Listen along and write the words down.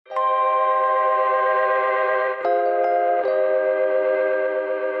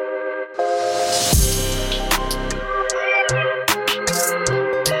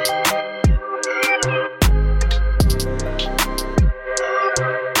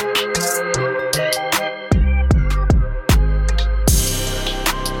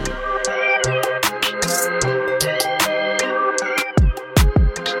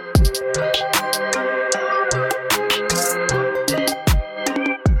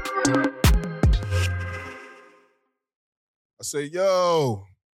I say, yo,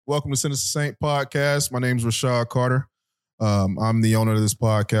 welcome to Sinister Saint Podcast. My name is Rashad Carter. I'm the owner of this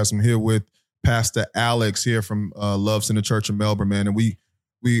podcast. I'm here with Pastor Alex here from Love Center Church in Melbourne, man. And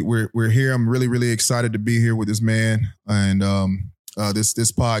we're here. I'm really excited to be here with this man. And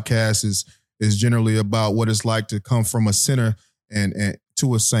this podcast is generally about what it's like to come from a sinner and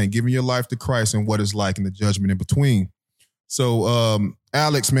to a saint, giving your life to Christ and what it's like in the judgment in between. So,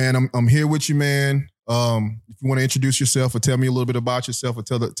 Alex, man, I'm here with you, man. If you want to introduce yourself or tell me a little bit about yourself or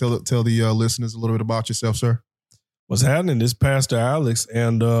tell the listeners a little bit about yourself, sir. What's happening? This Pastor Alex,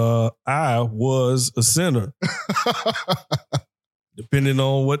 and I was a sinner. Depending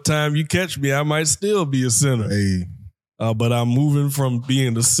on what time you catch me, I might still be a sinner. Hey. But I'm moving from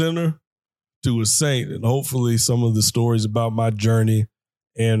being a sinner to a saint, and hopefully some of the stories about my journey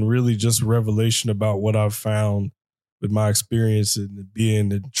and really just revelation about what I've found with my experience in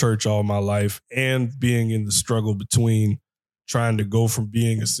being in church all my life and being in the struggle between trying to go from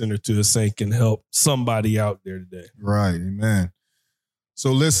being a sinner to a saint can help somebody out there today. Right. Amen.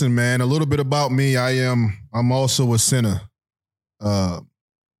 So listen, man, a little bit about me. I'm also a sinner. I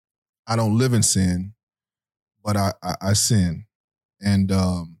don't live in sin, but I sin. And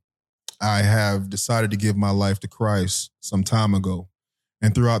I have decided to give my life to Christ some time ago.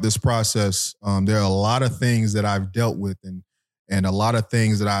 And throughout this process, there are a lot of things that I've dealt with and a lot of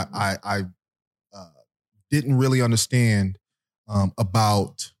things that I didn't really understand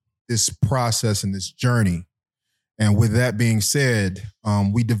about this process and this journey. And with that being said,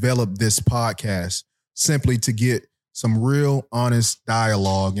 we developed this podcast simply to get some real honest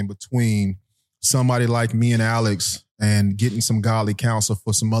dialogue in between somebody like me and Alex and getting some godly counsel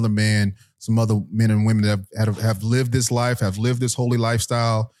for some other men and women that have lived this life, have lived this holy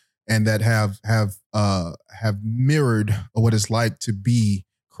lifestyle, and that have mirrored what it's like to be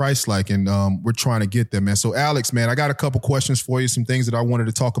Christ-like. And we're trying to get them, man. So Alex, man, I got a couple questions for you, some things that I wanted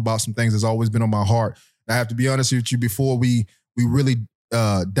to talk about, some things that's always been on my heart. And I have to be honest with you, before we really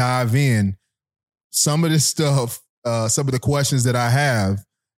dive in, some of this stuff, some of the questions that I have,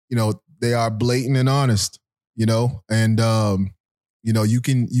 they are blatant and honest, and you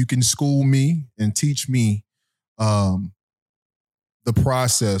can school me and teach me the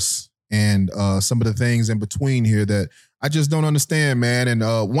process and some of the things in between here that I just don't understand, man. And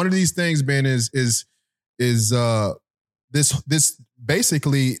one of these things, man, is this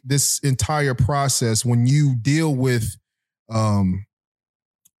basically this entire process when you deal with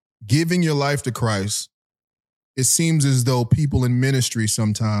giving your life to Christ. It seems as though people in ministry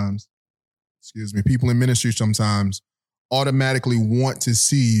sometimes automatically want to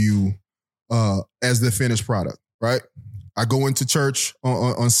see you as the finished product, right? I go into church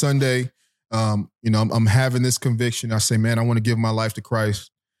on Sunday. I'm having this conviction. I say, man, I want to give my life to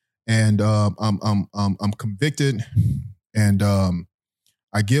Christ, and I'm convicted, and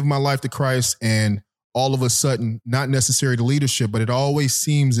I give my life to Christ, and all of a sudden, not necessarily the leadership, but it always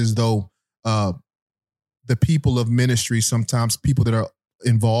seems as though the people of ministry, sometimes people that are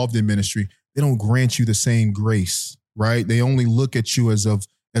involved in ministry, they don't grant you the same grace, right? They only look at you as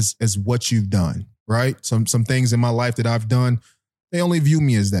what you've done, right? Some things in my life that I've done, they only view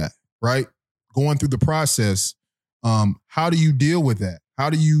me as that, right? Going through the process, how do you deal with that? How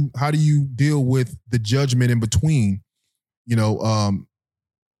do you deal with the judgment in between? It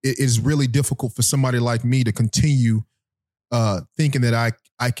is really difficult for somebody like me to continue thinking that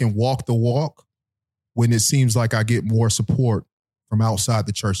I can walk the walk when it seems like I get more support from outside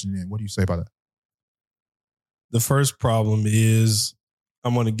the church than in. What do you say about that? The first problem is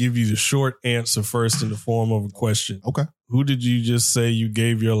I'm going to give you the short answer first in the form of a question. Okay. Who did you just say you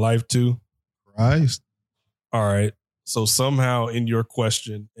gave your life to? Christ. All right. So somehow in your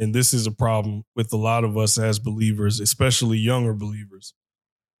question, and this is a problem with a lot of us as believers, especially younger believers,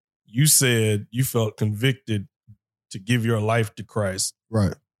 you said you felt convicted to give your life to Christ.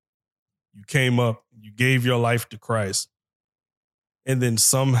 Right. You came up, you gave your life to Christ. And then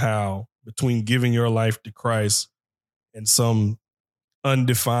somehow between giving your life to Christ and some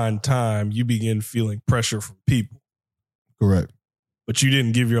undefined time, you begin feeling pressure from people. Correct. But you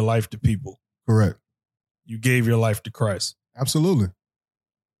didn't give your life to people. Correct. You gave your life to Christ. Absolutely.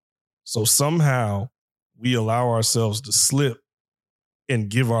 So somehow we allow ourselves to slip and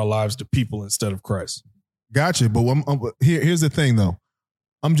give our lives to people instead of Christ. Gotcha. But here's the thing, though.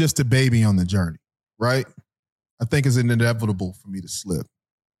 I'm just a baby on the journey, right? I think it's inevitable for me to slip.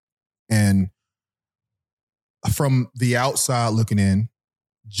 And from the outside looking in,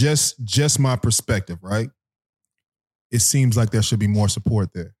 just my perspective, right? It seems like there should be more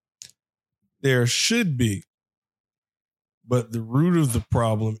support there. There should be. But the root of the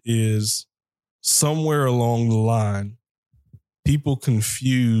problem is somewhere along the line, people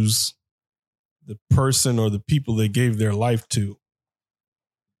confuse the person or the people they gave their life to.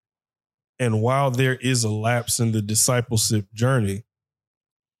 And while there is a lapse in the discipleship journey,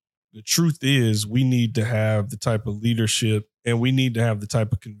 the truth is we need to have the type of leadership and we need to have the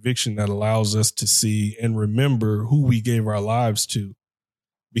type of conviction that allows us to see and remember who we gave our lives to.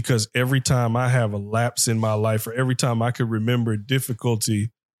 Because every time I have a lapse in my life, or every time I could remember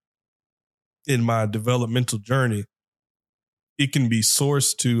difficulty in my developmental journey, it can be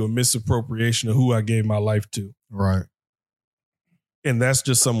sourced to a misappropriation of who I gave my life to. Right. And that's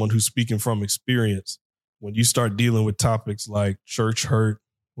just someone who's speaking from experience. When you start dealing with topics like church hurt,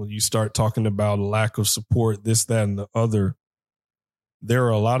 when you start talking about a lack of support, this, that, and the other, there are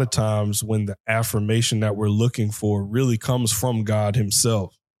a lot of times when the affirmation that we're looking for really comes from God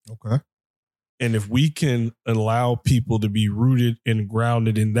himself. Okay. And if we can allow people to be rooted and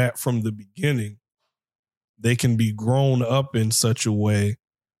grounded in that from the beginning, they can be grown up in such a way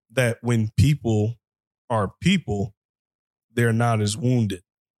that when people are people, they're not as wounded.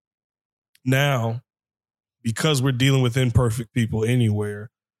 Now, because we're dealing with imperfect people anywhere,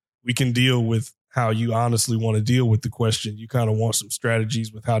 we can deal with how you honestly want to deal with the question. You kind of want some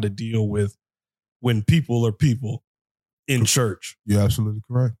strategies with how to deal with when people are people in church. You're absolutely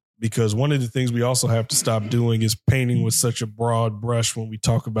correct. Because one of the things we also have to stop doing is painting with such a broad brush when we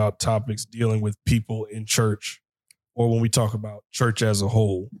talk about topics dealing with people in church or when we talk about church as a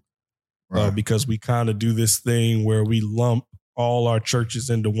whole. Right. Because we kind of do this thing where we lump all our churches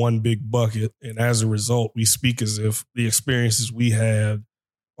into one big bucket. And as a result, we speak as if the experiences we had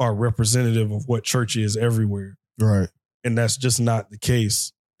are representative of what church is everywhere. Right. And that's just not the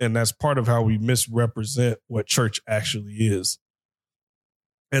case. And that's part of how we misrepresent what church actually is.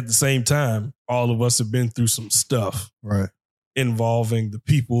 At the same time, all of us have been through some stuff, right, involving the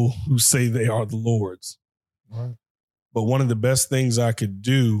people who say they are the Lord's. Right. But one of the best things I could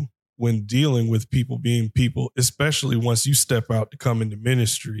do when dealing with people being people, especially once you step out to come into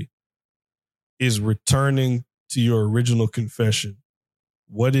ministry, is returning to your original confession.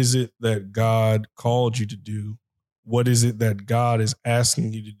 What is it that God called you to do? What is it that God is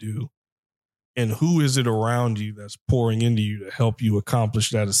asking you to do? And who is it around you that's pouring into you to help you accomplish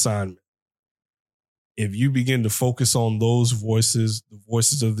that assignment? If you begin to focus on those voices, the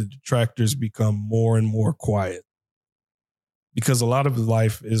voices of the detractors become more and more quiet. Because a lot of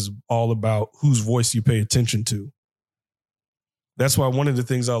life is all about whose voice you pay attention to. That's why one of the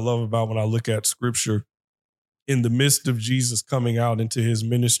things I love about when I look at scripture, in the midst of Jesus coming out into his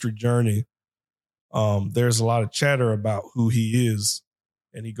ministry journey, there's a lot of chatter about who he is.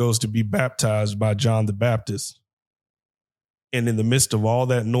 And he goes to be baptized by John the Baptist. And in the midst of all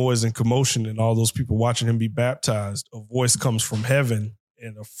that noise and commotion and all those people watching him be baptized, a voice comes from heaven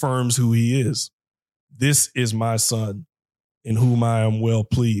and affirms who he is. This is my son in whom I am well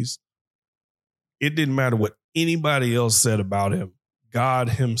pleased. It didn't matter what anybody else said about him. God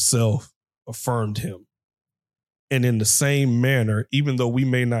himself affirmed him. And in the same manner, even though we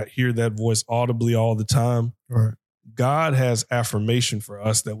may not hear that voice audibly all the time, right, God has affirmation for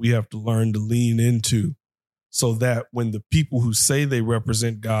us that we have to learn to lean into so that when the people who say they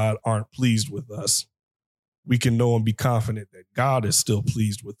represent God aren't pleased with us, we can know and be confident that God is still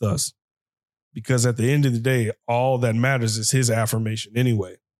pleased with us. Because at the end of the day, all that matters is his affirmation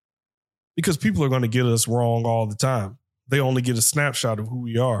anyway. Because people are going to get us wrong all the time. They only get a snapshot of who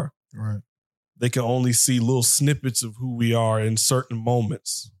we are. Right. They can only see little snippets of who we are in certain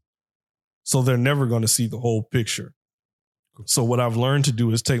moments. So they're never going to see the whole picture. So what I've learned to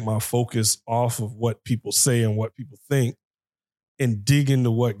do is take my focus off of what people say and what people think and dig into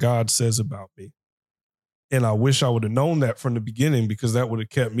what God says about me. And I wish I would have known that from the beginning, because that would have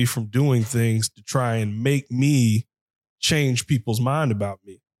kept me from doing things to try and make me change people's mind about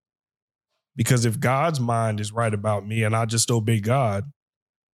me. Because if God's mind is right about me and I just obey God,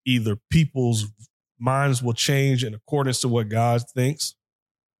 either people's minds will change in accordance to what God thinks,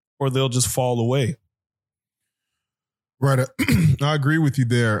 or they'll just fall away. Right. I agree with you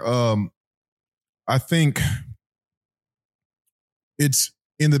there. I think it's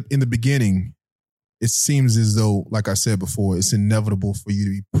in the beginning, it seems as though, like I said before, it's inevitable for you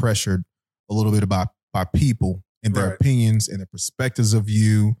to be pressured a little bit by people and their opinions and their perspectives of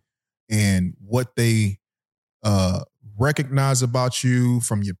you and what they recognize about you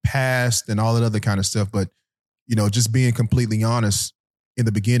from your past and all that other kind of stuff. But, you know, just being completely honest, in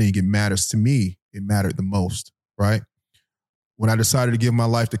the beginning, it matters to me. It mattered the most, right? When I decided to give my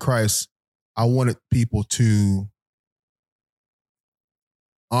life to Christ, I wanted people to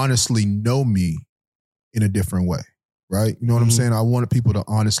honestly know me in a different way, right? You know what I'm saying? I wanted people to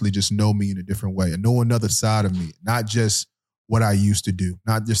honestly just know me in a different way and know another side of me, not just what I used to do,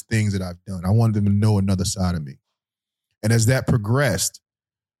 not just things that I've done. I wanted them to know another side of me. And as that progressed,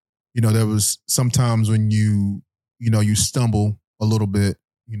 there was sometimes when you stumble a little bit,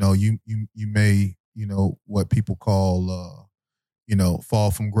 you may, what people call,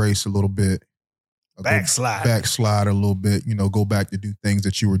 fall from grace a little bit. Backslide a little bit, go back to do things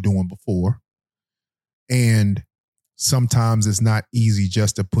that you were doing before. And sometimes it's not easy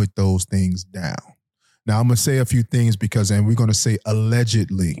just to put those things down. Now, I'm going to say a few things and we're going to say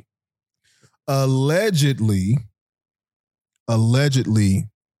allegedly. Allegedly,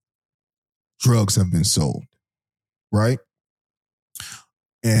 drugs have been sold, right?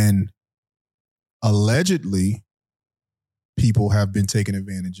 And allegedly, people have been taken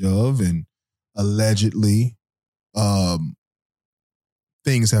advantage of, and allegedly,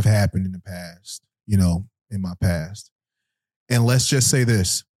 things have happened in the past, in my past. And let's just say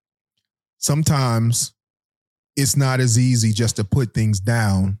this. Sometimes it's not as easy just to put things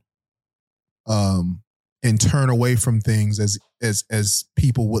down and turn away from things as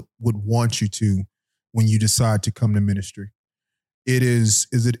people would want you to when you decide to come to ministry. It is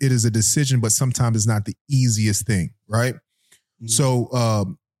a decision, but sometimes it's not the easiest thing, right? Mm-hmm.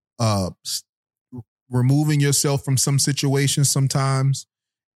 So removing yourself from some situations sometimes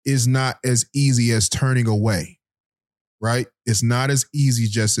is not as easy as turning away, right? It's not as easy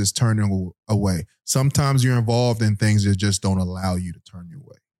just as turning away. Sometimes you're involved in things that just don't allow you to turn your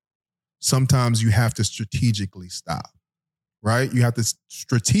way. Sometimes you have to strategically stop, right? You have to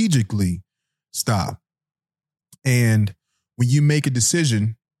strategically stop. And when you make a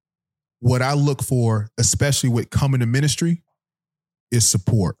decision, what I look for, especially with coming to ministry, is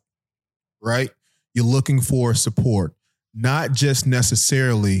support, right? You're looking for support, not just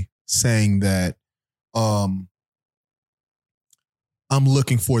necessarily saying that I'm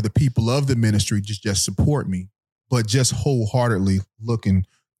looking for the people of the ministry to just support me, but just wholeheartedly looking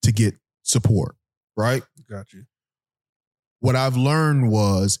to get support, right? Got you. What I've learned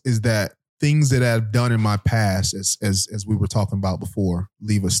is that things that I've done in my past, as we were talking about before,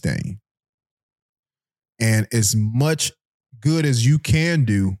 leave a stain. And as much good as you can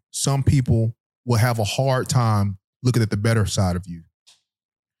do, some people will have a hard time looking at the better side of you.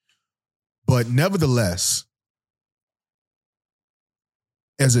 But nevertheless,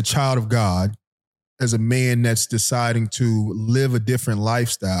 as a child of God, as a man that's deciding to live a different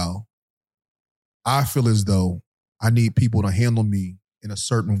lifestyle, I feel as though I need people to handle me in a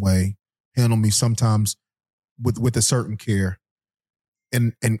certain way, handle me sometimes with a certain care,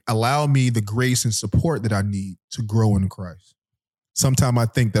 and allow me the grace and support that I need to grow in Christ. Sometimes I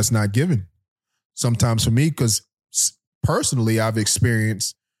think that's not given. Sometimes for me, because personally, I've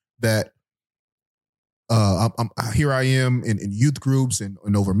experienced that here I am in youth groups and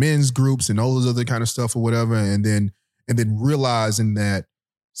over men's groups and all those other kind of stuff or whatever, and then realizing that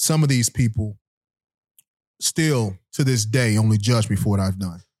some of these people still to this day only judge me for what I've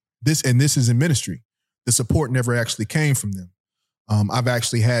done. This is in ministry. The support never actually came from them. I've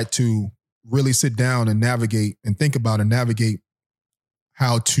actually had to really sit down and navigate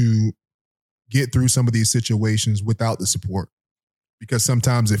how to get through some of these situations without the support, because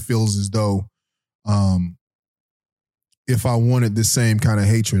sometimes it feels as though if I wanted the same kind of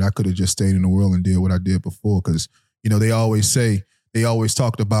hatred, I could have just stayed in the world and did what I did before. Because they always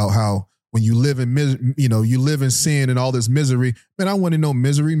talked about how when you live in sin and all this misery, man, I wanted no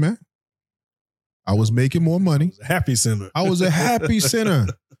misery, man. I was making more money. I was a happy sinner,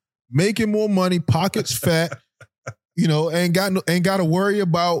 making more money, pockets fat, ain't got to worry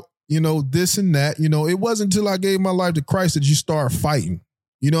about, this and that. It wasn't until I gave my life to Christ that you start fighting.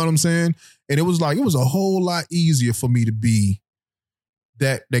 You know what I'm saying? And it was a whole lot easier for me to be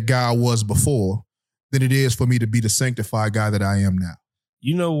that guy I was before than it is for me to be the sanctified guy that I am now.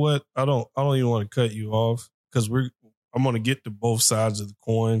 You know what? I don't even want to cut you off, because I'm going to get to both sides of the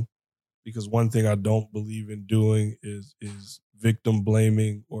coin, because one thing I don't believe in doing is victim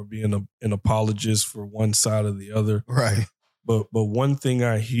blaming or being an apologist for one side or the other. Right. But one thing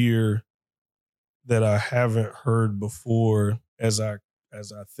I hear that I haven't heard before, as I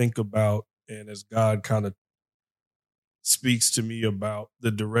think about and as God kind of speaks to me about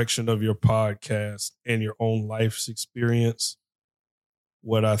the direction of your podcast and your own life's experience,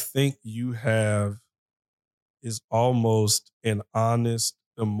 what I think you have is almost an honest,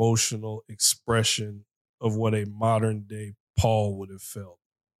 emotional expression of what a modern day Paul would have felt.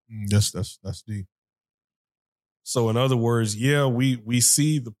 That's deep. So in other words, yeah, we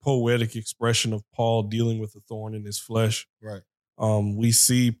see the poetic expression of Paul dealing with a thorn in his flesh. Right. We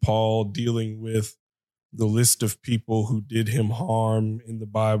see Paul dealing with the list of people who did him harm in the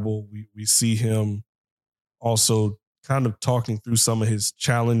Bible. We see him also kind of talking through some of his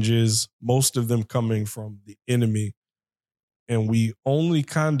challenges, most of them coming from the enemy. And we only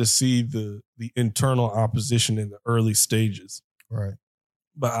kind of see the internal opposition in the early stages. Right.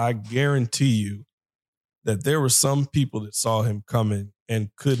 But I guarantee you that there were some people that saw him coming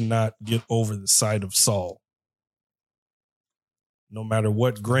and could not get over the sight of Saul. No matter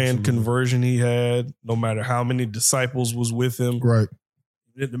what grand conversion he had, no matter how many disciples was with him. Right.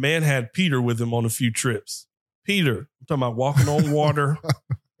 The man had Peter with him on a few trips. Peter, I'm talking about walking on water,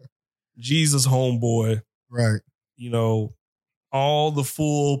 Jesus homeboy. Right. You know, all the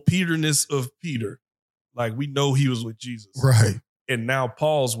full Peterness of Peter. Like, we know he was with Jesus. Right. And now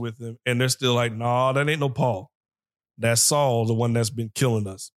Paul's with him, and they're still like, nah, that ain't no Paul. That's Saul, the one that's been killing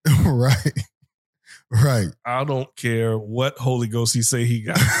us. Right. Right. I don't care what Holy Ghost he say he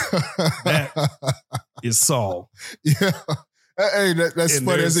got. That is Saul. Yeah. Hey, that's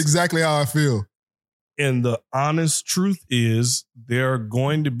funny. That's exactly how I feel. And the honest truth is, there are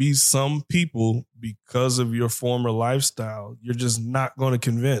going to be some people, because of your former lifestyle, you're just not going to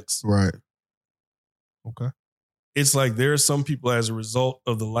convince. Right. Okay. It's like there are some people, as a result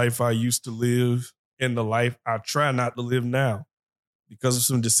of the life I used to live and the life I try not to live now, because of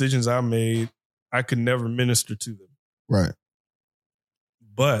some decisions I made, I could never minister to them. Right.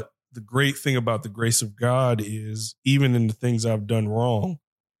 But the great thing about the grace of God is, even in the things I've done wrong,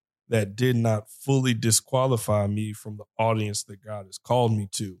 that did not fully disqualify me from the audience that God has called me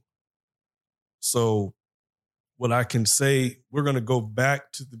to. So what I can say, we're going to go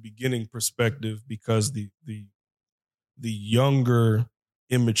back to the beginning perspective, because the younger,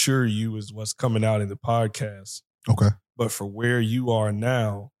 immature you is what's coming out in the podcast. Okay. But for where you are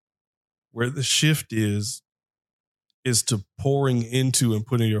now, where the shift is to pouring into and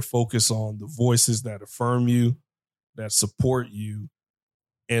putting your focus on the voices that affirm you, that support you,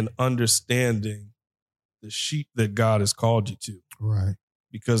 and understanding the sheep that God has called you to. Right.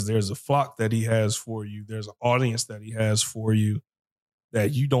 Because there's a flock that he has for you. There's an audience that he has for you,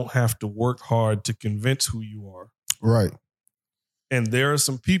 that you don't have to work hard to convince who you are. Right. And there are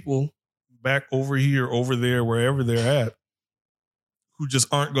some people back over here, over there, wherever they're at, who just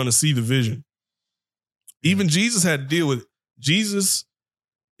aren't going to see the vision. Even Jesus had to deal with it. Jesus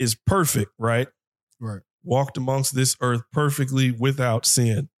is perfect, right? Right. Walked amongst this earth perfectly without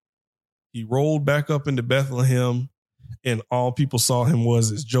sin. He rolled back up into Bethlehem, and all people saw him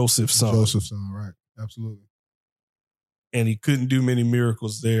was as Joseph's son. Joseph's son, right. Absolutely. And he couldn't do many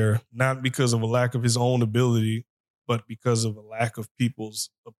miracles there, not because of a lack of his own ability, but because of a lack of people's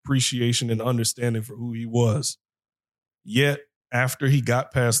appreciation and understanding for who he was. Yet, after he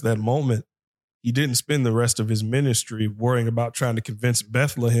got past that moment, he didn't spend the rest of his ministry worrying about trying to convince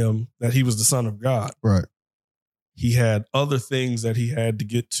Bethlehem that he was the Son of God. Right. He had other things that he had to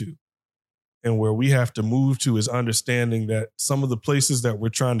get to. And where we have to move to is understanding that some of the places that we're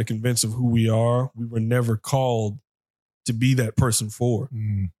trying to convince of who we are, we were never called to be that person for.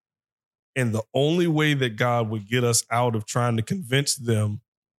 Mm. And the only way that God would get us out of trying to convince them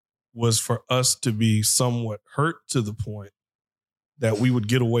was for us to be somewhat hurt to the point that we would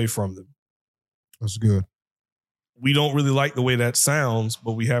get away from them. That's good. We don't really like the way that sounds,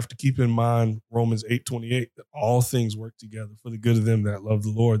 but we have to keep in mind Romans 8:28, that all things work together for the good of them that love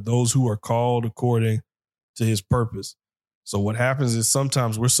the Lord, those who are called according to his purpose. So what happens is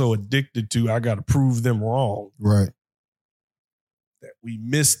sometimes we're so addicted to, I got to prove them wrong. Right. That we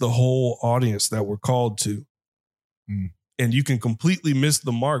miss the whole audience that we're called to. Mm. And you can completely miss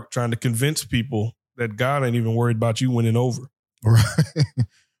the mark trying to convince people that God ain't even worried about you winning over. Right.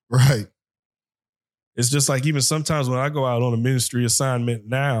 Right. It's just like, even sometimes when I go out on a ministry assignment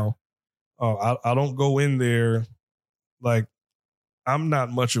now, I don't go in there like, I'm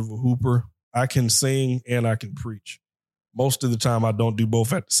not much of a hooper. I can sing and I can preach. Most of the time, I don't do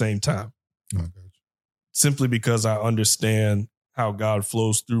both at the same time. Okay. Simply because I understand how God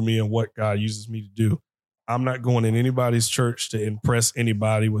flows through me and what God uses me to do. I'm not going in anybody's church to impress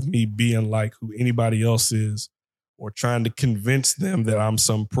anybody with me being like who anybody else is, or trying to convince them that I'm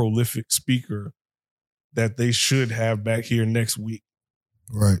some prolific speaker that they should have back here next week.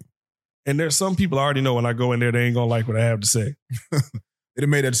 Right. And there's some people I already know when I go in there, they ain't going to like what I have to say. They'd have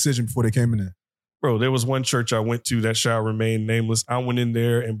made that decision before they came in there. Bro, there was one church I went to that shall remain nameless. I went in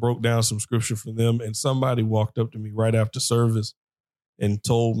there and broke down some scripture for them, and somebody walked up to me right after service and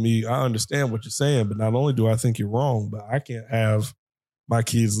told me, I understand what you're saying, but not only do I think you're wrong, but I can't have my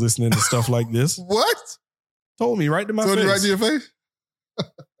kids listening to stuff like this. What? Told me right to my face. Told you right to your face?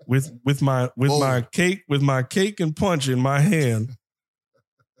 with my cake and punch in my hand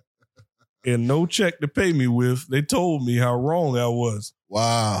and no check to pay me with, they told me how wrong I was.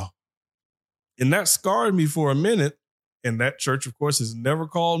 Wow. And that scarred me for a minute. And that church, of course, has never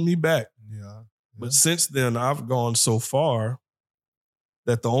called me back. Yeah. But since then, I've gone so far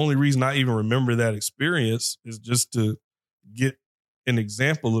that the only reason I even remember that experience is just to get an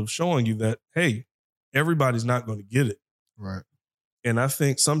example of showing you that, hey, everybody's not going to get it. Right. And I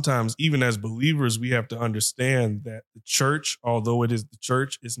think sometimes, even as believers, we have to understand that the church, although it is the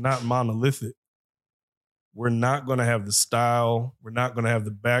church, is not monolithic. We're not going to have the style. We're not going to have the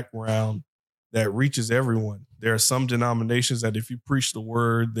background that reaches everyone. There are some denominations that if you preach the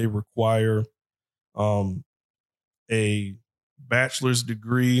word, they require a bachelor's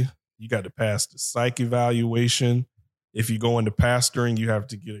degree. You got to pass the psych evaluation. If you go into pastoring, you have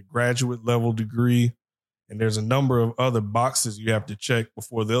to get a graduate level degree. And there's a number of other boxes you have to check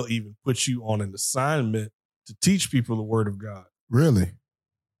before they'll even put you on an assignment to teach people the word of God. Really?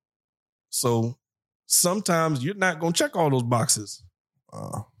 So sometimes you're not going to check all those boxes.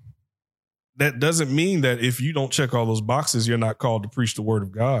 That doesn't mean that if you don't check all those boxes, you're not called to preach the word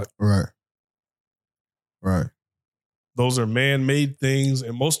of God. Right. Right. Those are man-made things,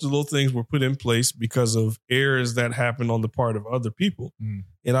 and most of those things were put in place because of errors that happened on the part of other people.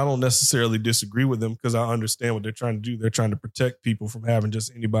 And I don't necessarily disagree with them because I understand what they're trying to do. They're trying to protect people from having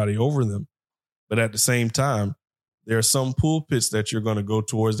just anybody over them. But at the same time, there are some pulpits that you're going to go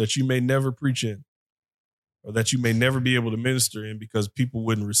towards that you may never preach in, or that you may never be able to minister in because people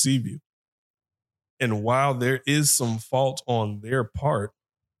wouldn't receive you. And while there is some fault on their part,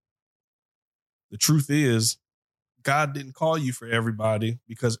 the truth is, God didn't call you for everybody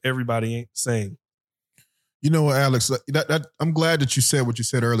because everybody ain't the same. You know what, Alex, I'm glad that you said what you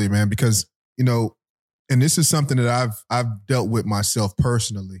said earlier, man, because, you know, and this is something that I've dealt with myself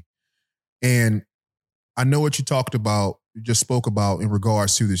personally. And I know what you talked about, you just spoke about in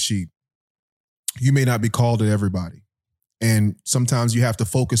regards to the sheep. You may not be called to everybody. And sometimes you have to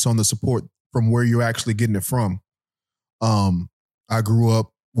focus on the support from where you're actually getting it from. I grew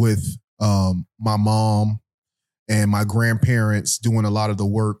up with my mom and my grandparents doing a lot of the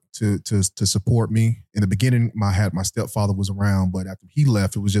work to support me. In the beginning, my stepfather was around, but after he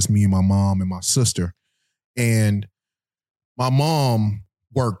left, it was just me and my mom and my sister. And my mom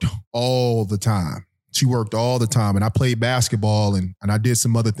worked all the time. She worked all the time. And I played basketball and I did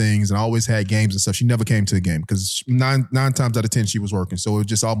some other things and I always had games and stuff. She never came to a game because nine times out of 10, she was working. So it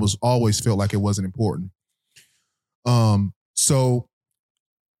just always felt like it wasn't important. So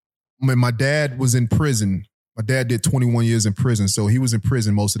when my dad was in prison, my dad did 21 years in prison. So he was in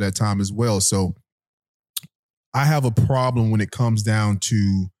prison most of that time as well. So I have a problem when it comes down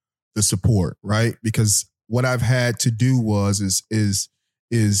to the support, right? Because what I've had to do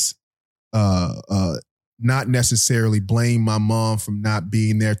is not necessarily blame my mom for not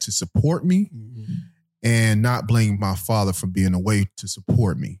being there to support me, and not blame my father for being away to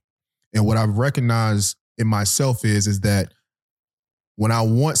support me. And what I've recognized in myself is that when I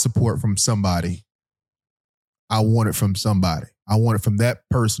want support from somebody, I want it from somebody. I want it from that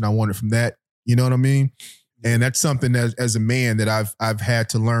person. I want it from that, you know what I mean? And that's something that as a man that I've had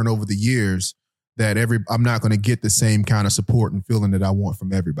to learn over the years, that I'm not going to get the same kind of support and feeling that I want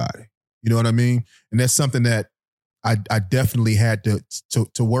from everybody. You know what I mean? And that's something that I definitely had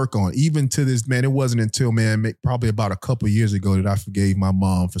to work on. Even to this, man, it wasn't until, man, probably about a couple of years ago that I forgave my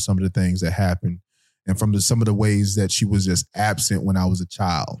mom for some of the things that happened and from some of the ways that she was just absent when I was a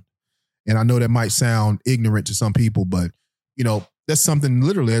child. And I know that might sound ignorant to some people, but, you know, that's something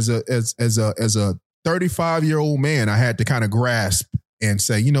literally as a 35-year-old man, I had to kind of grasp and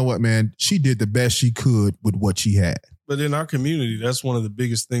say, you know what, man, she did the best she could with what she had. But in our community, that's one of the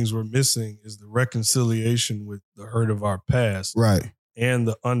biggest things we're missing is the reconciliation with the hurt of our past. Right. And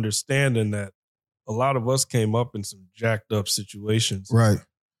the understanding that a lot of us came up in some jacked up situations. Right.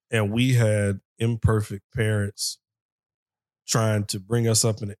 And we had imperfect parents trying to bring us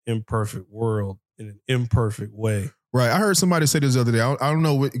up in an imperfect world in an imperfect way. Right. I heard somebody say this the other day. I don't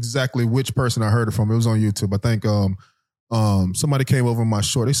know exactly which person I heard it from. It was on YouTube. I think somebody came over my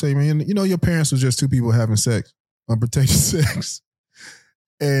short. They say, man, you know, your parents was just two people having sex, unprotected sex.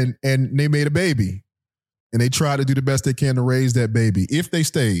 And they made a baby. And they tried to do the best they can to raise that baby, if they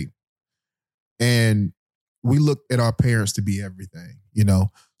stayed. And we look at our parents to be everything, you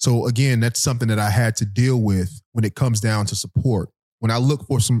know? So again, that's something that I had to deal with when it comes down to support. When I look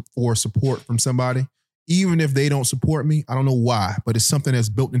for support from somebody, even if they don't support me, I don't know why, but it's something that's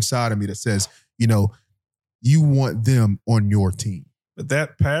built inside of me that says, you know, you want them on your team. But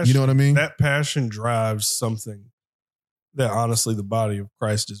that passion, you know what I mean? That passion drives something that honestly the body of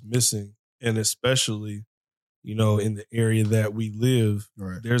Christ is missing. And especially, you know, in the area that we live,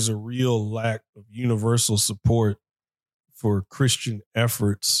 right, there's a real lack of universal support for Christian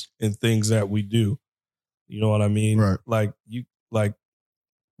efforts and things that we do. You know what I mean? Right. Like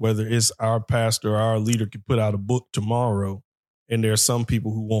whether it's our pastor or our leader could put out a book tomorrow, and there are some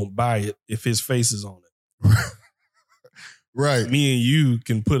people who won't buy it if his face is on it. Right. Me and you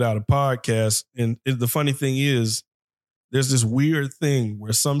can put out a podcast, and the funny thing is, there's this weird thing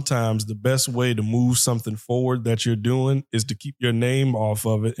where sometimes the best way to move something forward that you're doing is to keep your name off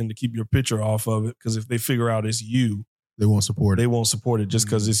of it and to keep your picture off of it. Because if they figure out it's you, they won't support it. They won't support it just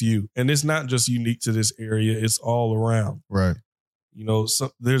because it's you. And it's not just unique to this area. It's all around. Right. You know,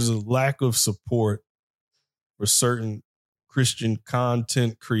 there's a lack of support for certain Christian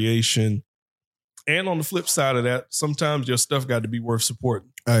content creation. And on the flip side of that, sometimes your stuff got to be worth supporting.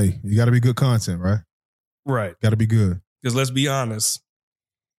 Hey, you got to be good content, right? Right. Got to be good. Because let's be honest,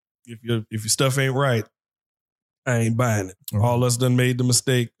 if your stuff ain't right, I ain't buying it. Right. All us done made the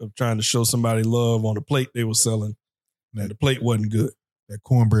mistake of trying to show somebody love on the plate they were selling, and the plate wasn't good. That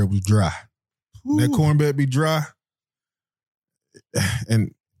cornbread was dry. That cornbread be dry.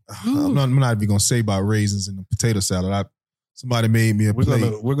 And I'm not even going to say about raisins in the potato salad. Somebody made me a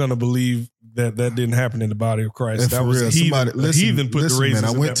plate. We're gonna believe that didn't happen in the body of Christ. And that was real, a heathen put the raisins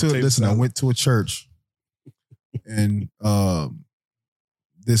man, in that potato salad. I went to a church, and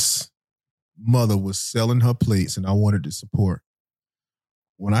this mother was selling her plates, and I wanted to support.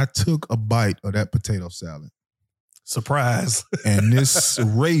 When I took a bite of that potato salad, surprise, and this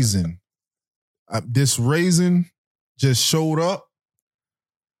raisin just showed up.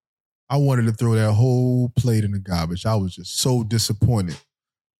 I wanted to throw that whole plate in the garbage. I was just so disappointed.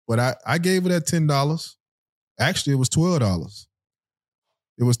 But I gave it at $10. Actually, it was $12.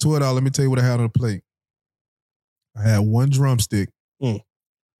 It was $12. Let me tell you what I had on the plate. I had one drumstick,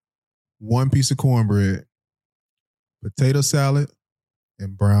 one piece of cornbread, potato salad,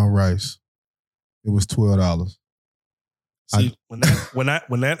 and brown rice. It was $12. See, when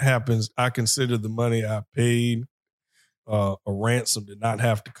that happens, I consider the money I paid a ransom to not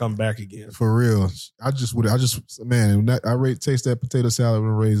have to come back again. For real. I taste that potato salad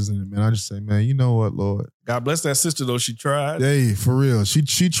with raisins in it, man. I just say, man, you know what, Lord? God bless that sister, though. She tried. Hey, for real.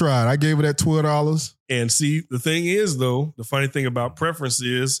 She tried. I gave her that $12. And see, the thing is, though, the funny thing about preference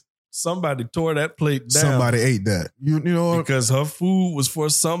is somebody tore that plate down. Somebody ate that. You know, because her food was for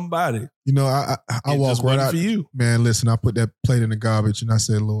somebody. You know, I walk right out. For you. Man, listen, I put that plate in the garbage and I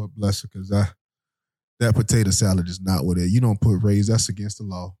said, Lord bless her, because that potato salad is not what it is. You don't put raisins. That's against the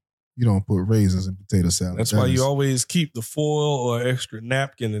law. You don't put raisins in potato salad. That's why you always keep the foil or extra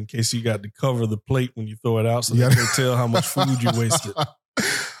napkin in case you got to cover the plate when you throw it out so they can tell how much food you wasted.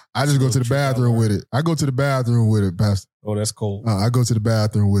 I just go to the bathroom with it. I go to the bathroom with it, Pastor. Oh, that's cold. I go to the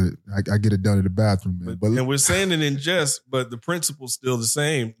bathroom with it. I get it done in the bathroom, man. And we're saying it in jest, but the principle's still the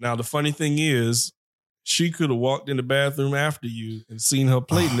same. Now, the funny thing is, she could have walked in the bathroom after you and seen her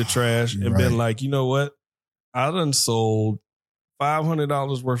plate in the trash and been like, you know what? I done sold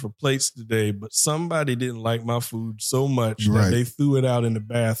 $500 worth of plates today, but somebody didn't like my food so much that they threw it out in the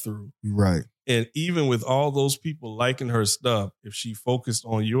bathroom. Right. And even with all those people liking her stuff, if she focused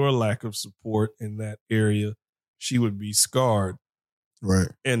on your lack of support in that area, she would be scarred. Right.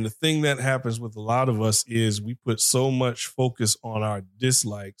 And the thing that happens with a lot of us is we put so much focus on our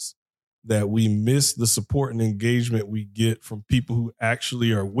dislikes that we miss the support and engagement we get from people who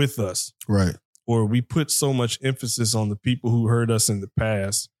actually are with us. Right. Or we put so much emphasis on the people who hurt us in the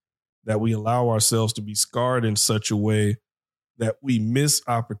past that we allow ourselves to be scarred in such a way that we miss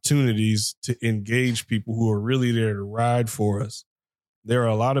opportunities to engage people who are really there to ride for us. There are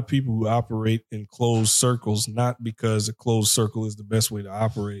a lot of people who operate in closed circles, not because a closed circle is the best way to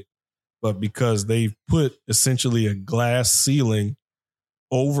operate, but because they've put essentially a glass ceiling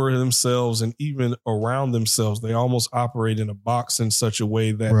over themselves and even around themselves. They almost operate in a box in such a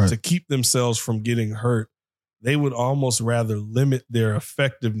way that to keep themselves from getting hurt, they would almost rather limit their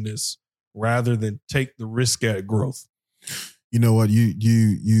effectiveness rather than take the risk at growth. You know what?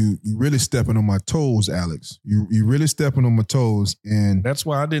 You really stepping on my toes, Alex. You really stepping on my toes, and that's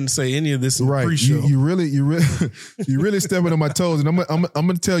why I didn't say any of this in the pre-show. You really stepping on my toes, and I'm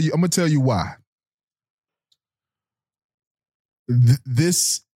gonna tell you why.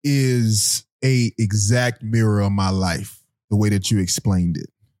 This is a exact mirror of my life, the way that you explained it.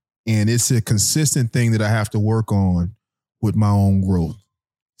 And it's a consistent thing that I have to work on with my own growth.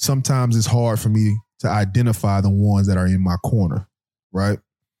 Sometimes it's hard for me to identify the ones that are in my corner, right?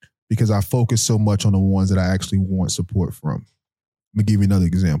 Because I focus so much on the ones that I actually want support from. Let me give you another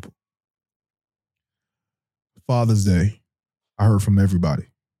example. Father's Day, I heard from everybody,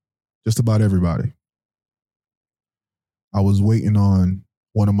 just about everybody. I was waiting on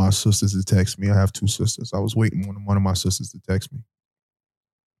one of my sisters to text me. I have two sisters. I was waiting on one of my sisters to text me.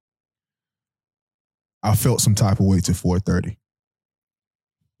 I felt some type of way till 4:30.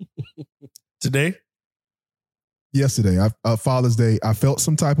 Today? Yesterday, Father's Day, I felt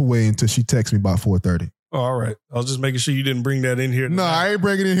some type of way until she texted me about 4:30. Oh, all right. I was just making sure you didn't bring that in here tonight. No, I ain't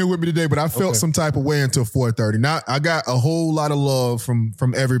bringing it in here with me today, but I felt some type of way until 4:30. Now, I got a whole lot of love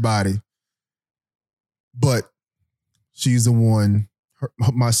from everybody, but she's the one,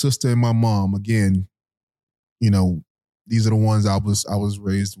 my sister and my mom, again, these are the ones I was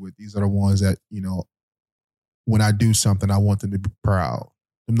raised with. These are the ones that, when I do something, I want them to be proud.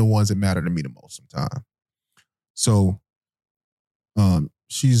 Them the ones that matter to me the most sometimes. So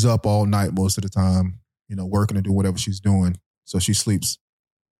she's up all night most of the time, working and doing whatever she's doing. So she sleeps,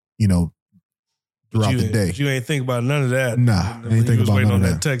 throughout the day. You ain't think about none of that. Nah, I ain't think about none of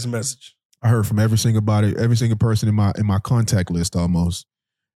that. Text message. I heard from every single person in my contact list almost.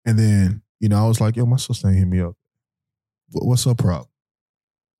 And then, I was like, yo, my sister ain't hit me up. What's her problem?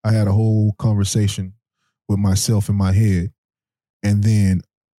 I had a whole conversation with myself in my head. And then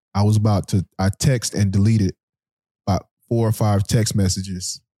I text and deleted about 4 or 5 text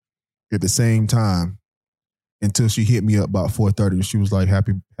messages at the same time until she hit me up about 4:30 and she was like,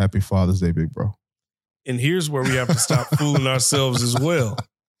 Happy Father's Day, big bro. And here's where we have to stop fooling ourselves as well.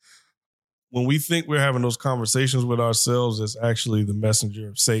 When we think we're having those conversations with ourselves, it's actually the messenger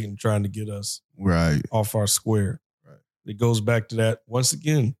of Satan trying to get us off our square. Right. It goes back to that, once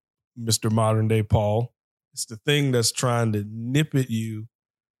again, Mr. Modern Day Paul. It's the thing that's trying to nip at you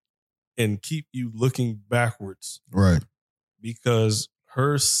and keep you looking backwards. Right. Because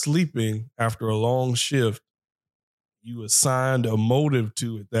her sleeping after a long shift, you assigned a motive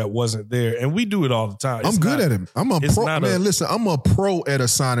to it that wasn't there. And we do it all the time. I'm good at it. I'm a pro. Man, listen, I'm a pro at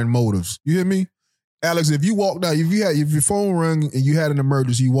assigning motives. You hear me? Alex, if you walked out, if your phone rang and you had an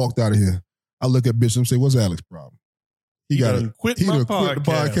emergency, you walked out of here, I look at Bishop and say, what's Alex's problem? He got to quit the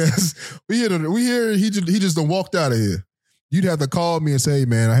podcast. We hear he just done walked out of here. You'd have to call me and say, hey,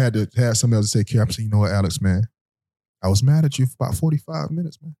 man, I had to have somebody else to take care of. I'm saying, you know what, Alex, man, I was mad at you for about 45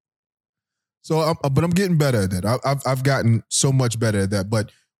 minutes, man. So, but I'm getting better at that. I've gotten so much better at that.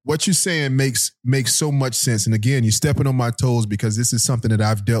 But what you're saying makes so much sense. And again, you're stepping on my toes because this is something that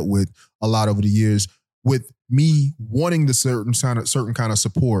I've dealt with a lot over the years with me wanting the certain kind of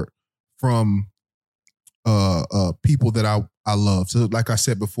support from people that I love. So like I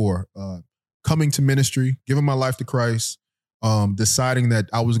said before, coming to ministry, giving my life to Christ, deciding that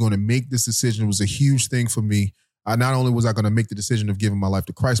I was going to make this decision was a huge thing for me. Not only was I going to make the decision of giving my life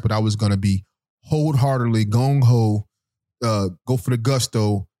to Christ, but I was going to be wholeheartedly gung-ho, go for the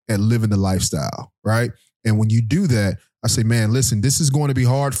gusto and living the lifestyle, right? And when you do that, I say, man, listen, this is going to be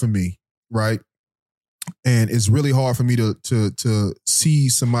hard for me, right? And it's really hard for me to see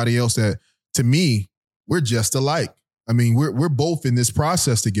somebody else that, to me, we're just alike. I mean, we're both in this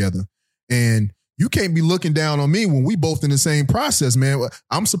process together. And you can't be looking down on me when we both in the same process, man.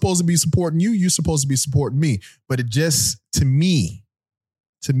 I'm supposed to be supporting you. You're supposed to be supporting me. But it just, to me,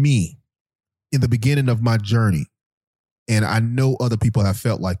 in the beginning of my journey, and I know other people have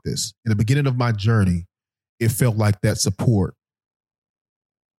felt like this, in the beginning of my journey, it felt like that support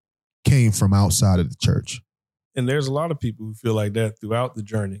came from outside of the church. And there's a lot of people who feel like that throughout the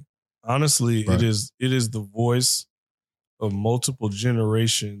journey. Honestly, right. It is the voice of multiple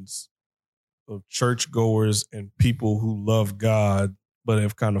generations of churchgoers and people who love God, but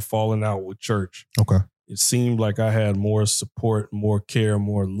have kind of fallen out with church. Okay. It seemed like I had more support, more care,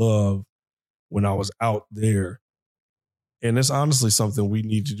 more love when I was out there. And it's honestly something we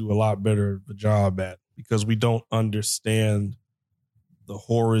need to do a lot better of a job at because we don't understand the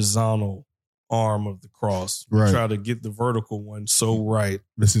horizontal arm of the cross. We try to get the vertical one so right.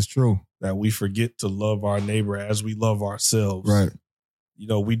 This is true. That we forget to love our neighbor as we love ourselves. Right.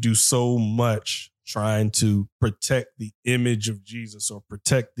 We do so much trying to protect the image of Jesus or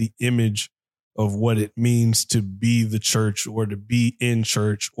protect the image of what it means to be the church or to be in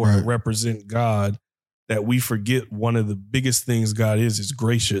church or to represent God, that we forget one of the biggest things God is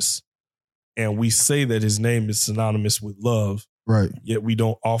gracious. And we say that his name is synonymous with love. Right. Yet we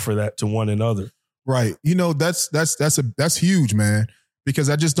don't offer that to one another. Right. That's huge, man,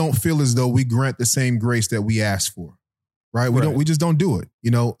 because I just don't feel as though we grant the same grace that we ask for. Right. We just don't do it.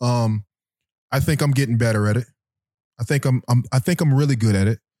 I think I'm getting better at it. I think I'm really good at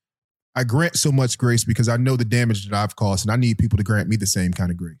it. I grant so much grace because I know the damage that I've caused and I need people to grant me the same kind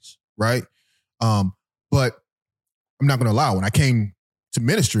of grace. Right. But I'm not going to lie. When I came to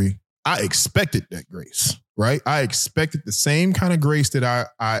ministry, I expected that grace. Right. I expected the same kind of grace that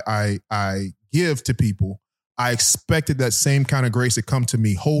I give to people. I expected that same kind of grace to come to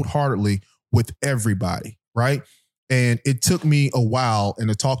me wholeheartedly with everybody. Right. And it took me a while and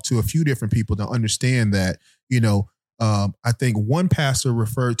to talk to a few different people to understand that, I think one pastor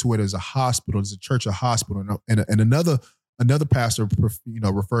referred to it as a hospital, as a church, a hospital, and another pastor,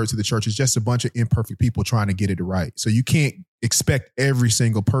 referred to the church as just a bunch of imperfect people trying to get it right. So you can't expect every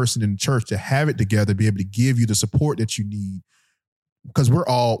single person in the church to have it together, be able to give you the support that you need, because we're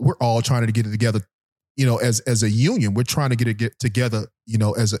all trying to get it together, as a union. We're trying to get together,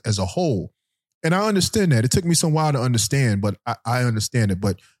 as a whole. And I understand that. It took me some while to understand, but I understand it.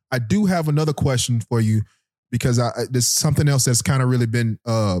 But I do have another question for you, because there's something else that's kind of really been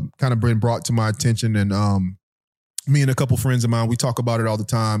brought to my attention. And me and a couple friends of mine, we talk about it all the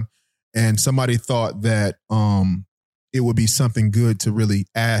time. And somebody thought that it would be something good to really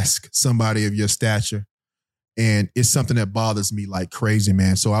ask somebody of your stature. And it's something that bothers me like crazy,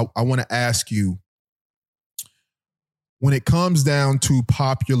 man. So I want to ask you, when it comes down to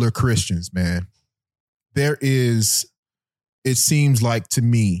popular Christians, man, it seems like to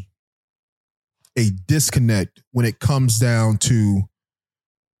me, a disconnect when it comes down to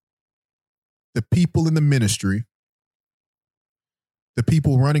the people in the ministry, the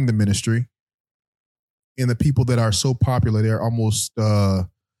people running the ministry, and the people that are so popular, they're almost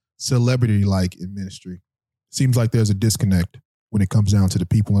celebrity-like in ministry. Seems like there's a disconnect when it comes down to the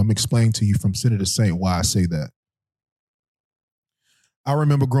people. I'm explaining to you from sinner to saint why I say that. I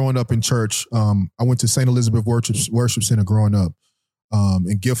remember growing up in church. I went to St. Elizabeth Worship Center growing up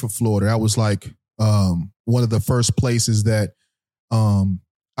in Guilford, Florida. That was like one of the first places that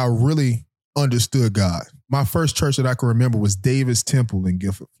I really understood God. My first church that I can remember was Davis Temple in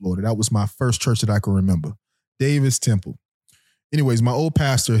Guilford, Florida. That was my first church that I can remember. Davis Temple. Anyways, my old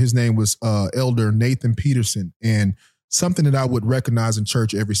pastor, his name was Elder Nathan Peterson. And something that I would recognize in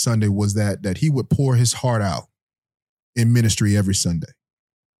church every Sunday was that he would pour his heart out in ministry every Sunday.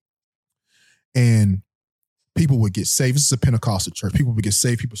 And people would get saved. This is a Pentecostal church. People would get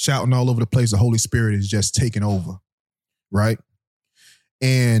saved. People shouting all over the place. The Holy Spirit is just taking over, right?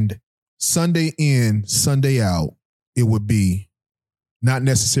 And Sunday in, Sunday out, it would be not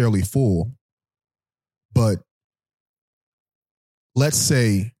necessarily full, but let's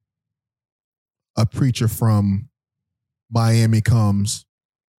say a preacher from Miami comes.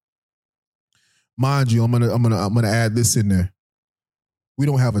 Mind you, I'm gonna add this in there. We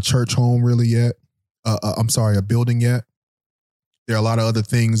don't have a church home really yet. A building yet. There are a lot of other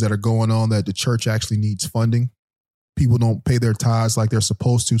things that are going on that the church actually needs funding. People don't pay their tithes like they're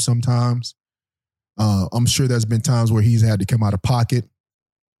supposed to sometimes. I'm sure there's been times where he's had to come out of pocket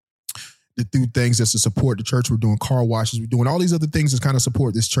to do things just to support the church. We're doing car washes. We're doing all these other things to kind of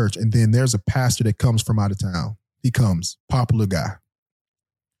support this church. And then there's a pastor that comes from out of town. He comes, popular guy.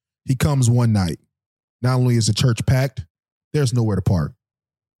 He comes one night. Not only is the church packed, there's nowhere to park.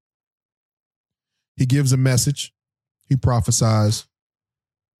 He gives a message. He prophesies.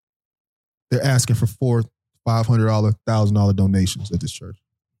 They're asking for $400, $500, $1,000 donations at this church.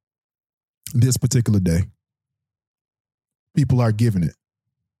 This particular day, people are giving it.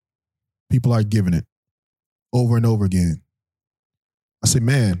 People are giving it over and over again. I say,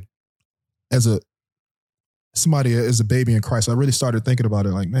 man, as a baby in Christ, I really started thinking about it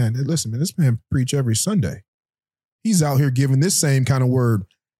like, man, listen, man, this man preach every Sunday. He's out here giving this same kind of word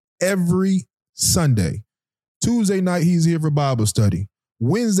every Sunday. Tuesday night, he's here for Bible study.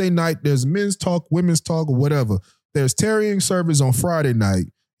 Wednesday night, there's men's talk, women's talk, or whatever. There's tarrying service on Friday night.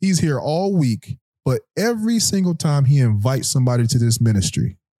 He's here all week, but every single time he invites somebody to this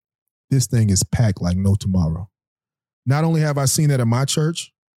ministry, this thing is packed like no tomorrow. Not only have I seen that in my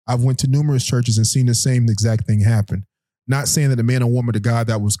church, I've went to numerous churches and seen the same exact thing happen. Not saying that the man or woman of God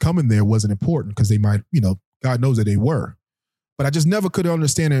that was coming there wasn't important, because they might, God knows that they were. But I just never could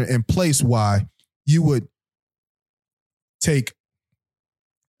understand and place why you would take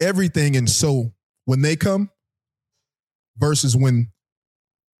everything and so when they come versus when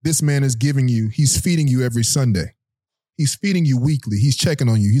this man is giving you, he's feeding you every Sunday. He's feeding you weekly. He's checking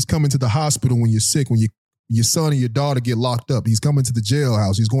on you. He's coming to the hospital when you're sick, when your son and your daughter get locked up. He's coming to the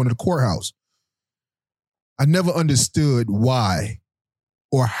jailhouse. He's going to the courthouse. I never understood why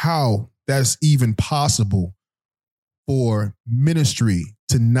or how that's even possible for ministry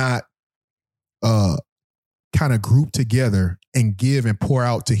to not kind of group together and give and pour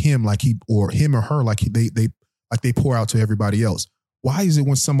out to him like him or her like they pour out to everybody else. Why is it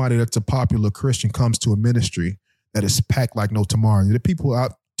when somebody that's a popular Christian comes to a ministry that is packed like no tomorrow? The people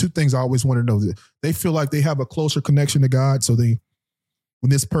out. Two things I always want to know. They feel like they have a closer connection to God. So when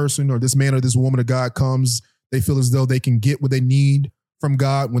this person or this man or this woman of God comes, they feel as though they can get what they need from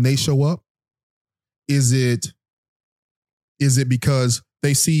God when they show up. Is it because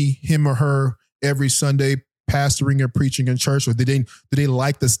they see him or her every Sunday pastoring or preaching in church, or do they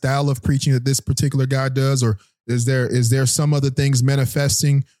like the style of preaching that this particular guy does, or is there some other things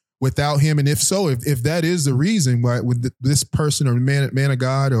manifesting without him? And if so, if that is the reason why when this person or man of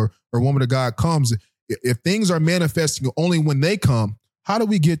God or woman of God comes, if things are manifesting only when they come, how do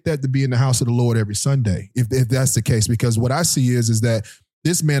we get that to be in the house of the Lord every Sunday? If that's the case, because what I see is that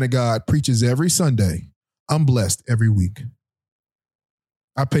this man of God preaches every Sunday. I'm blessed every week.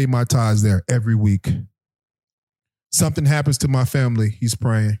 I pay my tithes there every week. Something happens to my family, he's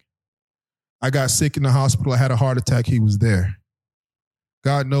praying. I got sick in the hospital. I had a heart attack. He was there.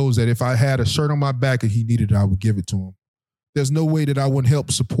 God knows that if I had a shirt on my back and he needed it, I would give it to him. There's no way that I wouldn't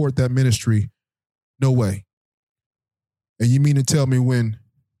help support that ministry. No way. And you mean to tell me when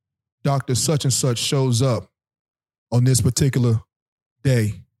Dr. Such and Such shows up on this particular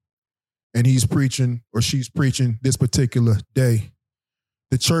day and he's preaching or she's preaching this particular day,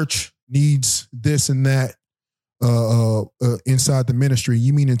 the church needs this and that inside the ministry?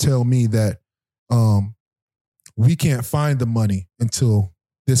 You mean to tell me that we can't find the money until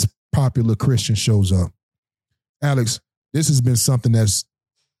this popular Christian shows up? Alex, this has been something that's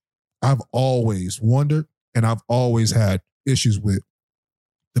I've always wondered and I've always had issues with.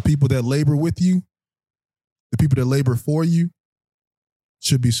 The people that labor with you, the people that labor for you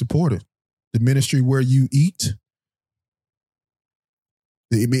should be supported. The ministry where you eat,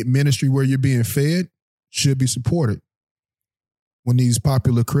 the ministry where you're being fed should be supported. When these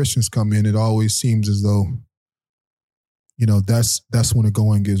popular Christians come in, it always seems as though, that's when the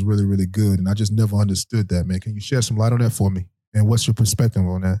going gets really, really good. And I just never understood that, man. Can you shed some light on that for me? And what's your perspective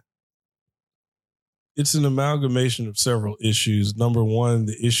on that? It's an amalgamation of several issues. Number one,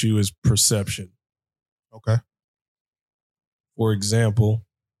 the issue is perception. Okay. For example,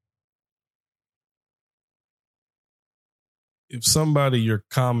 if somebody you're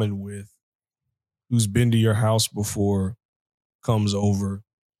common with who's been to your house before comes over,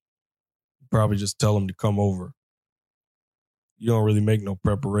 you probably just tell them to come over. You don't really make no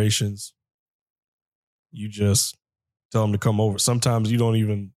preparations. You just tell them to come over. Sometimes you don't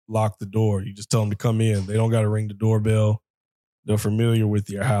even lock the door. You just tell them to come in. They don't got to ring the doorbell. They're familiar with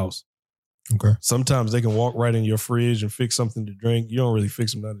your house. Okay. Sometimes they can walk right in your fridge and fix something to drink. You don't really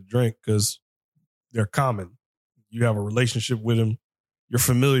fix them nothing to drink because they're common. You have a relationship with them. You're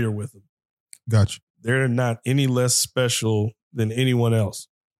familiar with them. Gotcha. They're not any less special than anyone else.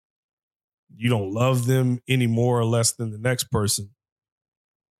 You don't love them any more or less than the next person.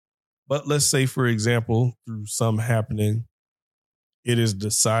 But let's say, for example, through some happening, it is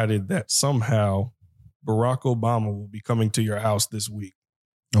decided that somehow Barack Obama will be coming to your house this week.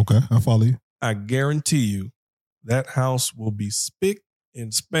 Okay, I follow you. I guarantee you that house will be spick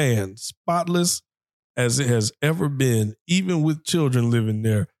and span, spotless as it has ever been, even with children living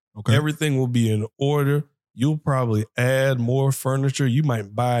there. Okay. Everything will be in order. You'll probably add more furniture. You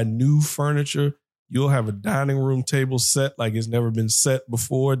might buy new furniture. You'll have a dining room table set like it's never been set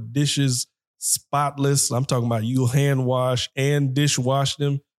before. Dishes spotless. I'm talking about you'll hand wash and dish wash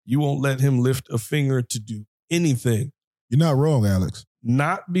them. You won't let him lift a finger to do anything. You're not wrong, Alex.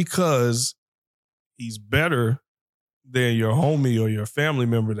 Not because he's better than your homie or your family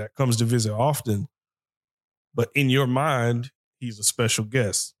member that comes to visit often, but in your mind, he's a special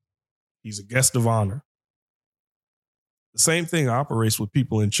guest. He's a guest of honor. The same thing operates with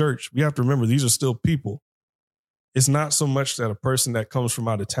people in church. We have to remember these are still people. It's not so much that a person that comes from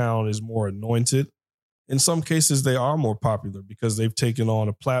out of town is more anointed. In some cases, they are more popular because they've taken on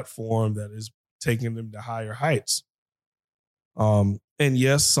a platform that is taking them to higher heights. And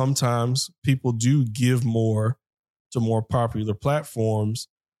yes, sometimes people do give more to more popular platforms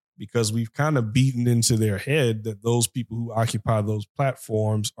because we've kind of beaten into their head that those people who occupy those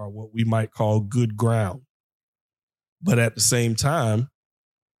platforms are what we might call good ground. But at the same time,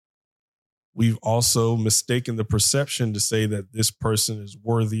 we've also mistaken the perception to say that this person is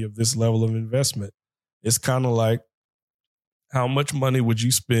worthy of this level of investment. It's kind of like, how much money would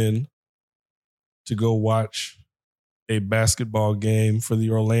you spend to go watch a basketball game for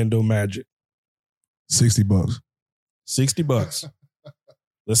the Orlando Magic? $60. $60.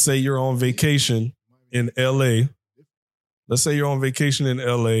 Let's say you're on vacation in LA. Let's say you're on vacation in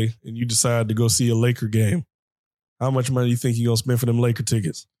LA and you decide to go see a Laker game. How much money do you think you're going to spend for them Laker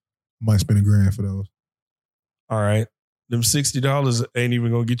tickets? Might spend $1,000 for those. All right. Them $60 ain't even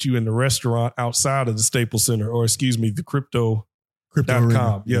going to get you in the restaurant outside of the Staples Center, or excuse me, the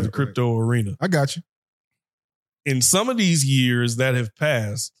crypto.com. Yeah, the crypto arena. I got you. In some of these years that have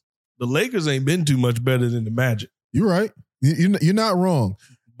passed, the Lakers ain't been too much better than the Magic. You're right. You're not wrong.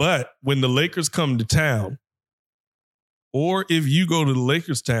 But when the Lakers come to town, Or if you go to the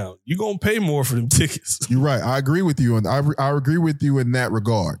Lakers town, you're going to pay more for them tickets. You're right. I agree with you. And I agree with you in that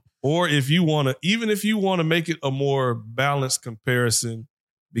regard. Or if you want to, even if you want to make it a more balanced comparison,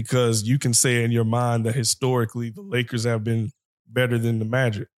 because you can say in your mind that historically the Lakers have been better than the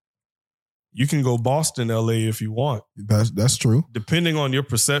Magic. You can go Boston, LA if you want. That's true. Depending on your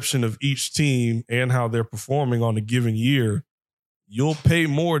perception of each team and how they're performing on a given year, you'll pay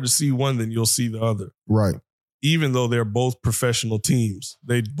more to see one than you'll see the other. Right. Even though they're both professional teams.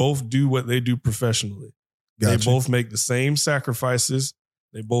 They both do what they do professionally. Gotcha. They both make the same sacrifices.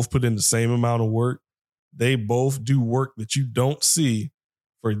 They both put in the same amount of work. They both do work that you don't see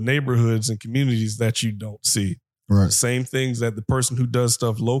for neighborhoods and communities that you don't see. Right. The same things that the person who does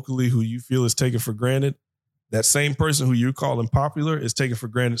stuff locally who you feel is taken for granted, that same person who you're calling popular is taken for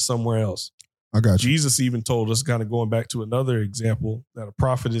granted somewhere else. I got you. Jesus even told us, kind of going back to another example, that a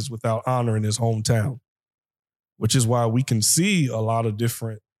prophet is without honor in his hometown, which is why we can see a lot of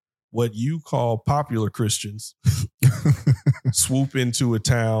different, what you call popular Christians, swoop into a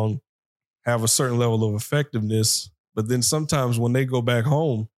town, have a certain level of effectiveness, but then sometimes when they go back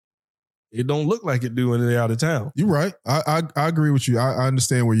home, it don't look like it do when they're out of town. You're right. I agree with you. I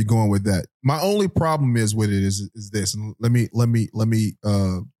understand where you're going with that. My only problem is with it is this. And let me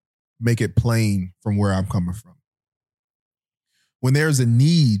make it plain from where I'm coming from. When there's a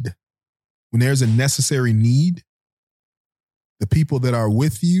need, when there's a necessary need, the people that are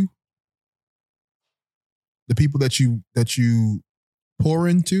with you, the people that you pour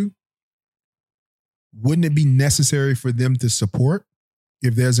into, wouldn't it be necessary for them to support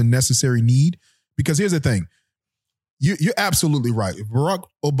if there's a necessary need? Because here's the thing. You're absolutely right.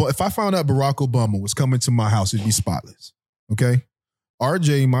 If I found out Barack Obama was coming to my house, it'd be spotless. Okay?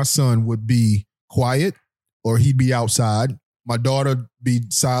 RJ, my son, would be quiet or he'd be outside. My daughter be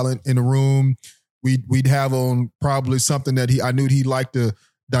silent in the room. We'd have on probably something that I knew he'd like to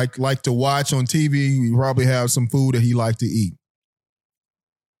watch on TV. We'd probably have some food that he liked to eat.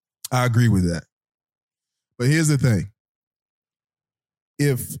 I agree with that. But here's the thing.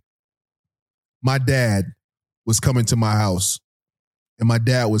 If my dad was coming to my house and my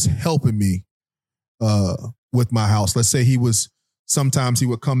dad was helping me with my house, let's say sometimes he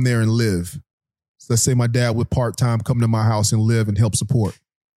would come there and live. So let's say my dad would part-time come to my house and live and help support.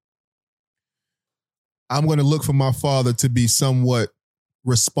 I'm going to look for my father to be somewhat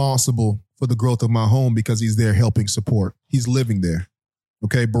responsible for the growth of my home because he's there helping support. He's living there.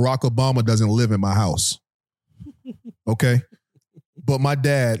 Okay. Barack Obama doesn't live in my house. Okay. But my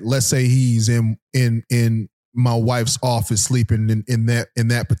dad, let's say he's in my wife's office sleeping in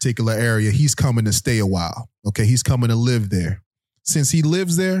that particular area. He's coming to stay a while. Okay. He's coming to live there. Since he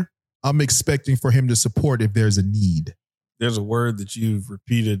lives there, I'm expecting for him to support if there's a need. There's a word that you've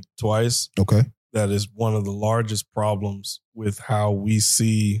repeated twice. Okay. That is one of the largest problems with how we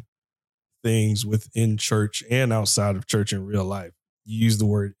see things within church and outside of church in real life. You use the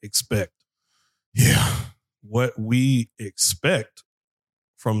word expect. Yeah. What we expect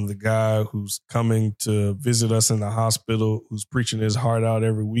from the guy who's coming to visit us in the hospital, who's preaching his heart out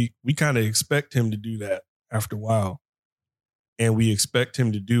every week, we kind of expect him to do that after a while. And we expect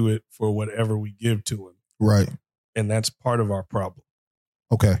him to do it for whatever we give to him. Right. And that's part of our problem.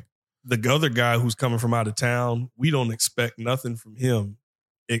 Okay. The other guy who's coming from out of town, we don't expect nothing from him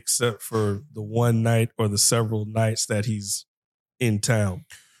except for the one night or the several nights that he's in town.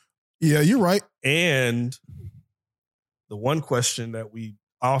 Yeah, you're right. And the one question that we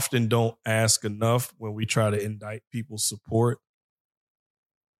often don't ask enough when we try to indict people's support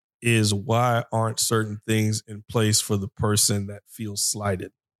is, why aren't certain things in place for the person that feels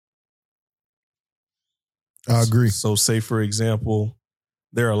slighted? I agree. So say, for example,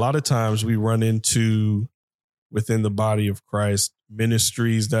 there are a lot of times we run into within the body of Christ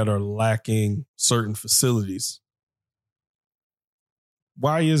ministries that are lacking certain facilities.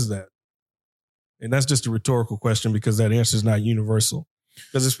 Why is that? And that's just a rhetorical question because that answer is not universal.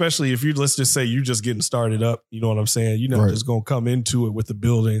 Because especially if let's just say you're just getting started up, you know what I'm saying? You're not just going to come into it with the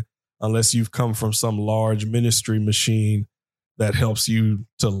building unless you've come from some large ministry machine that helps you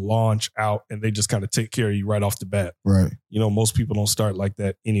to launch out and they just kind of take care of you right off the bat. Right. You know, most people don't start like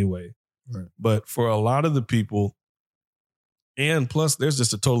that anyway. Right. But for a lot of the people, and plus there's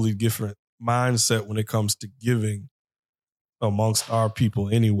just a totally different mindset when it comes to giving amongst our people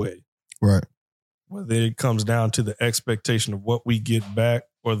anyway. Right. Whether it comes down to the expectation of what we get back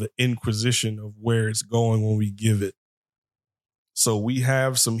or the inquisition of where it's going when we give it. So we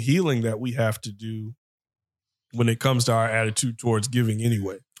have some healing that we have to do when it comes to our attitude towards giving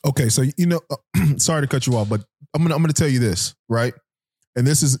anyway. Okay, so sorry to cut you off, but I'm gonna tell you this, right? And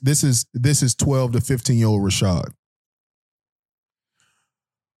this is 12 to 15-year-old Rashad.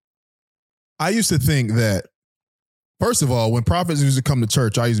 I used to think that, first of all, when prophets used to come to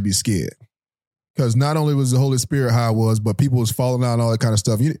church, I used to be scared. Because not only was the Holy Spirit how it was, but people was falling out and all that kind of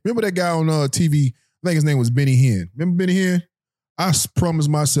stuff. You remember that guy on TV? I think his name was Benny Hinn. Remember Benny Hinn? I promised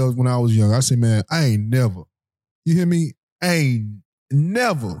myself when I was young, I said, man, I ain't never, you hear me? I ain't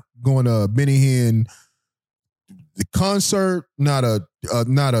never going to Benny Hinn, the concert, not a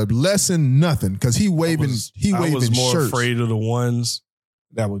lesson, nothing. Because he waving shirts. I was more afraid of the ones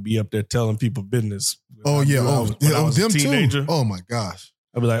that would be up there telling people business. Oh, yeah. When I was them a teenager. too. Oh, my gosh.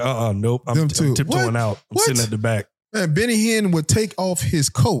 I'd be like, nope. I'm tiptoeing out. I'm sitting at the back. Man, Benny Hinn would take off his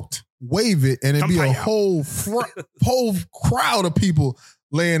coat, wave it, and it'd be a whole crowd of people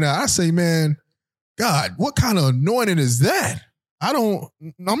laying out. I say, man, God, what kind of anointing is that? We're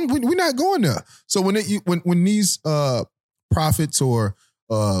not going there. So when these prophets or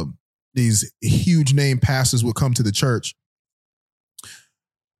these huge name pastors would come to the church,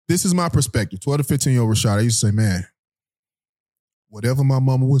 this is my perspective. 12 to 15-year-old Rashad, I used to say, man, whatever my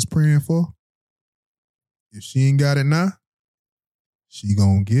mama was praying for, if she ain't got it now, she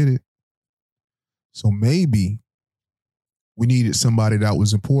gonna get it. So maybe we needed somebody that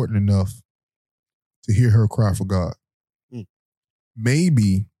was important enough to hear her cry for God.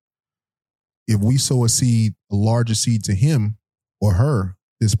 Maybe if we sow a larger seed to him or her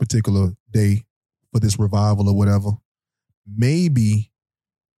this particular day for this revival or whatever, maybe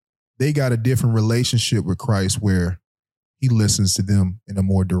they got a different relationship with Christ where he listens to them in a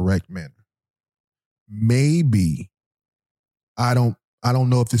more direct manner. Maybe, I don't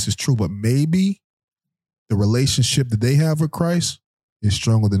know if this is true, but maybe the relationship that they have with Christ is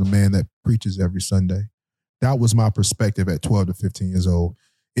stronger than the man that preaches every Sunday. That was my perspective at 12 to 15 years old.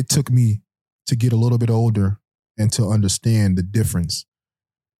 It took me to get a little bit older and to understand the difference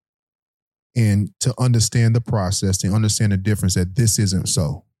and to understand the process, to understand the difference that this isn't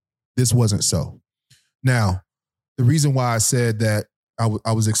so. This wasn't so. Now, the reason why I said that I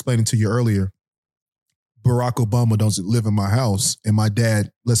was explaining to you earlier, Barack Obama doesn't live in my house, and my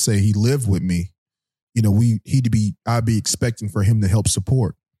dad, let's say he lived with me, I'd be expecting for him to help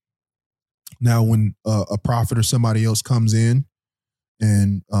support. Now, when a prophet or somebody else comes in,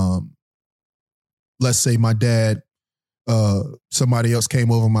 and let's say my dad, somebody else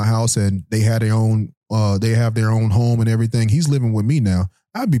came over my house and they had they have their own home and everything. He's living with me now.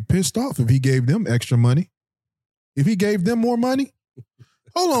 I'd be pissed off if he gave them extra money. If he gave them more money,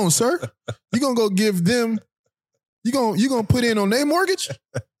 hold on, sir. You gonna go give them? You gonna put in on their mortgage?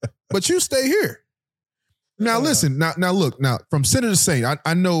 But you stay here. Now listen. Now look. Now from sinner to saint,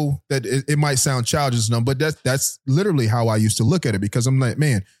 I know that it might sound childish, but that's literally how I used to look at it, because I'm like,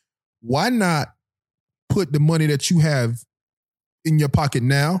 man, why not put the money that you have in your pocket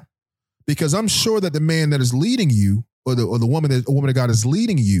now? Because I'm sure that the man that is leading you, or the woman of God is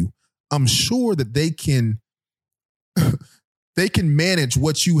leading you, I'm sure that they can manage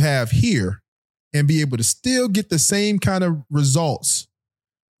what you have here and be able to still get the same kind of results.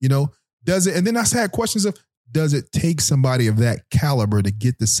 Does it? And then I had questions of, does it take somebody of that caliber to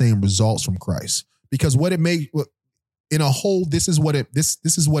get the same results from Christ? Because what it made in a whole, this is what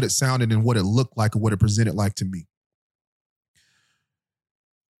it sounded and what it looked like and what it presented like to me.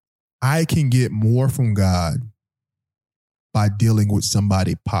 I can get more from God by dealing with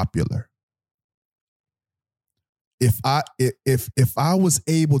somebody popular. If I was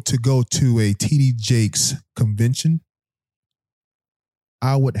able to go to a TD Jakes convention,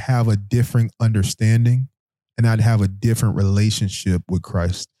 I would have a different understanding and I'd have a different relationship with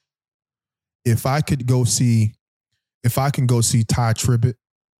Christ. If I can go see Ty Tribbett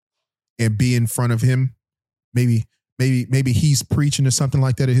and be in front of him, maybe he's preaching or something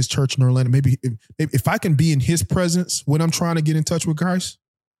like that at his church in Orlando. Maybe if I can be in his presence when I'm trying to get in touch with Christ,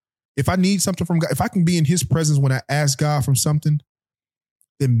 if I need something from God, if I can be in his presence when I ask God from something,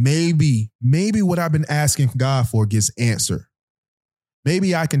 then maybe what I've been asking God for gets answered.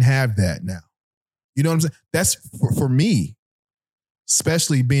 Maybe I can have that now. You know what I'm saying? That's for me,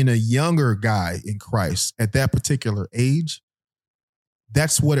 especially being a younger guy in Christ at that particular age.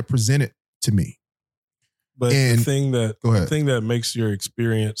 That's what it presented to me. But the thing that makes your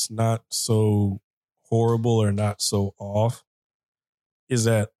experience not so horrible or not so off is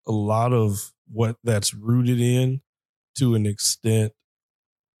that a lot of what that's rooted in, to an extent,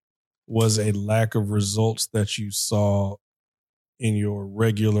 was a lack of results that you saw in your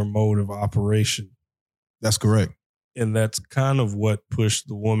regular mode of operation. That's correct. And that's kind of what pushed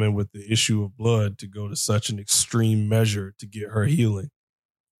the woman with the issue of blood to go to such an extreme measure to get her healing.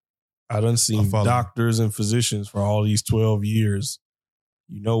 I done seen doctors and physicians for all these 12 years.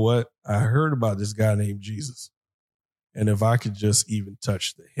 You know what? I heard about this guy named Jesus. And if I could just even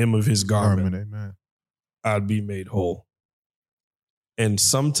touch the hem of his garment, amen. I'd be made whole. And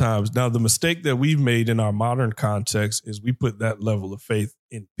sometimes, now the mistake that we've made in our modern context is we put that level of faith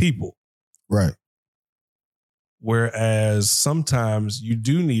in people. Right. Whereas sometimes you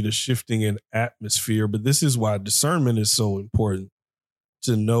do need a shifting in atmosphere, but this is why discernment is so important,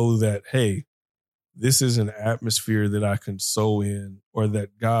 to know that, hey, this is an atmosphere that I can sow in, or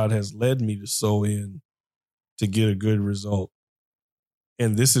that God has led me to sow in to get a good result.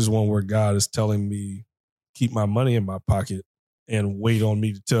 And this is one where God is telling me, keep my money in my pocket and wait on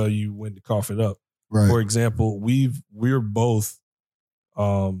me to tell you when to cough it up. Right. For example, we're both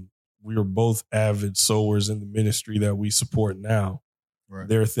avid sowers in the ministry that we support now. Right.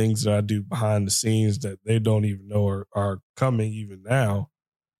 There are things that I do behind the scenes that they don't even know are coming even now,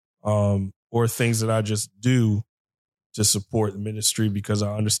 or things that I just do to support the ministry because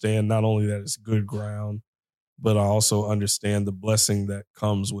I understand not only that it's good ground, but I also understand the blessing that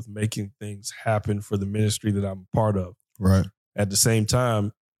comes with making things happen for the ministry that I'm a part of. Right. At the same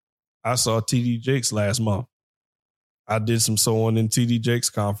time, I saw TD Jakes last month. I did some sewing in TD Jakes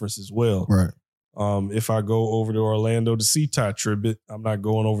conference as well. Right. If I go over to Orlando to see Ty Tribbett, I'm not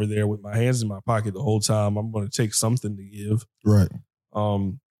going over there with my hands in my pocket the whole time. I'm going to take something to give. Right.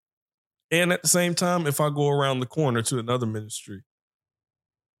 And at the same time, if I go around the corner to another ministry,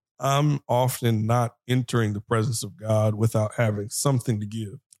 I'm often not entering the presence of God without having something to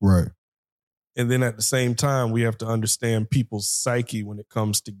give. Right. And then at the same time, we have to understand people's psyche when it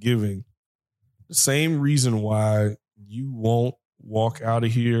comes to giving. The same reason why you won't walk out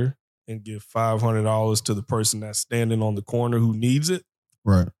of here and give $500 to the person that's standing on the corner who needs it.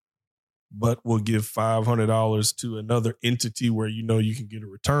 Right. But will give $500 to another entity where you know you can get a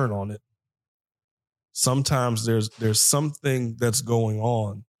return on it. Sometimes there's something that's going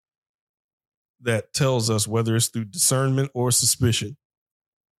on that tells us, whether it's through discernment or suspicion.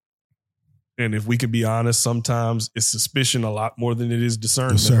 And if we can be honest, sometimes it's suspicion a lot more than it is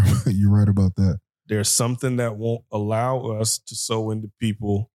discernment. You're right about that. There's something that won't allow us to sow into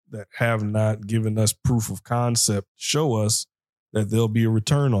people that have not given us proof of concept, show us that there'll be a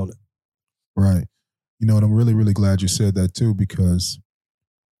return on it. Right. You know, and I'm really, really glad you said that too, because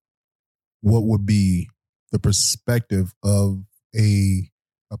what would be the perspective of a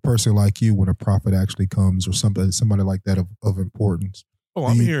person like you when a prophet actually comes, or somebody like that of importance? Oh,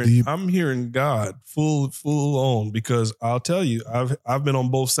 I'm hearing God full on, because I'll tell you, I've been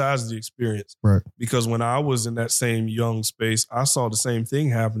on both sides of the experience. Right. Because when I was in that same young space, I saw the same thing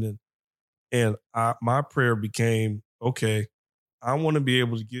happening, and my prayer became, okay, I want to be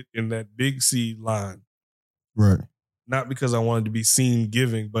able to get in that big seed line. Right. Not because I wanted to be seen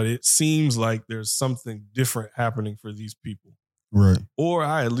giving, but it seems like there's something different happening for these people. Right. Or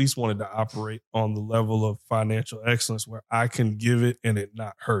I at least wanted to operate on the level of financial excellence where I can give it and it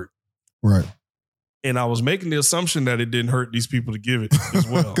not hurt. Right. And I was making the assumption that it didn't hurt these people to give it as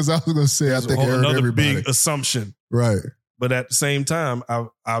well. Because I was going to say, I think it hurt another everybody. big assumption. Right. But at the same time,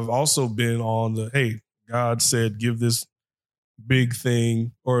 I've also been on the, hey, God said, give this big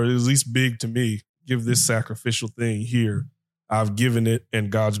thing, or at least big to me, give this sacrificial thing here. I've given it and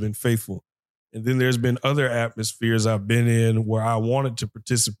God's been faithful. And then there's been other atmospheres I've been in where I wanted to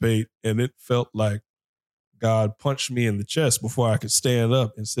participate, and it felt like God punched me in the chest before I could stand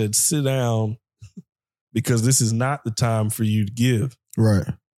up and said, sit down, because this is not the time for you to give. Right.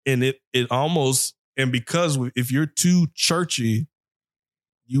 And it almost, and because if you're too churchy,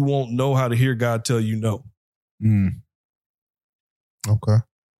 you won't know how to hear God tell you no. Okay.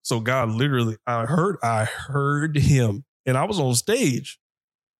 So God literally, I heard him, and I was on stage.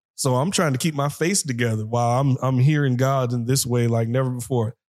 So I'm trying to keep my face together while I'm hearing God in this way like never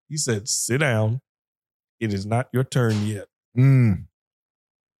before. He said, sit down. It is not your turn yet.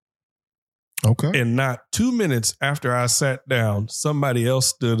 Okay. And not 2 minutes after I sat down, somebody else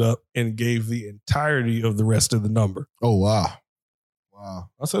stood up and gave the entirety of the rest of the number. Oh, wow. Wow.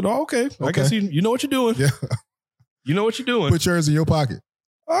 I said, oh, okay. I guess you know what you're doing. Yeah. You know what you're doing. Put yours in your pocket.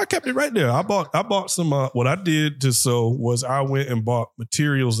 I kept it right there. I bought some, what I did to sow was I went and bought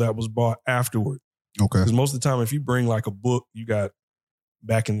materials that was bought afterward. Okay. Because most of the time, if you bring like a book, you got,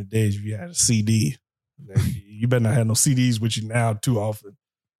 back in the days, if you had a CD, you better not have no CDs with you now too often.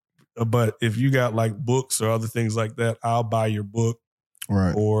 But if you got like books or other things like that, I'll buy your book.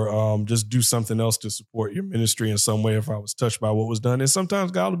 Right. Or just do something else to support your ministry in some way if I was touched by what was done. And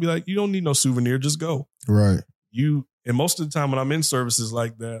sometimes God will be like, you don't need no souvenir, just go. Right. And most of the time when I'm in services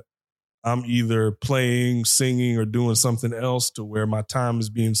like that, I'm either playing, singing, or doing something else to where my time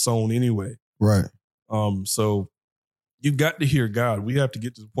is being sown anyway. Right. So you've got to hear God. We have to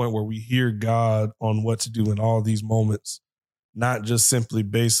get to the point where we hear God on what to do in all these moments, not just simply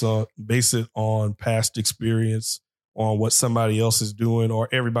base it on past experience, on what somebody else is doing or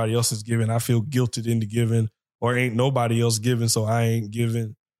everybody else is giving. I feel guilted into giving, or ain't nobody else giving, so I ain't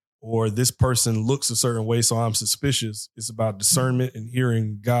giving, or this person looks a certain way, so I'm suspicious. It's about discernment and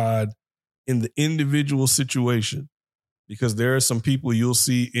hearing God in the individual situation, because there are some people you'll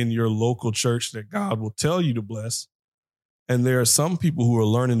see in your local church that God will tell you to bless. And there are some people who are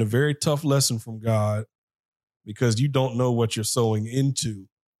learning a very tough lesson from God because you don't know what you're sowing into.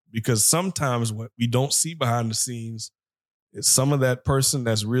 Because sometimes what we don't see behind the scenes is some of that person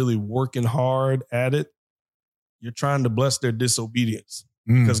that's really working hard at it, you're trying to bless their disobedience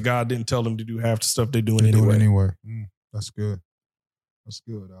because God didn't tell them to do half the stuff they're doing anyway. That's good. That's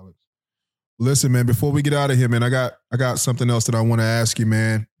good, Alex. Listen, man, before we get out of here, man, I got something else that I want to ask you,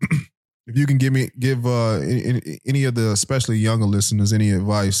 man. If you can give any of the especially younger listeners any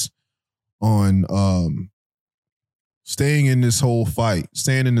advice on staying in this fight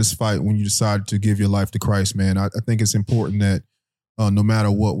when you decide to give your life to Christ, man. I think it's important that no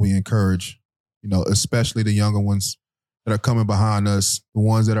matter what we encourage, especially the younger ones that are coming behind us, the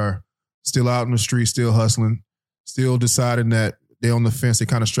ones that are still out in the street, still hustling, still deciding that they're on the fence, they're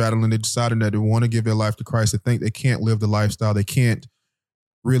kind of straddling, they're deciding that they want to give their life to Christ. They think they can't live the lifestyle, they can't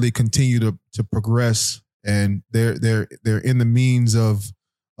really continue to progress, and they're in the means of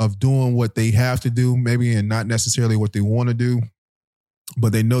doing what they have to do, maybe, and not necessarily what they want to do,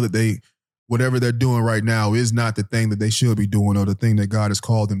 but they know that whatever they're doing right now is not the thing that they should be doing or the thing that God has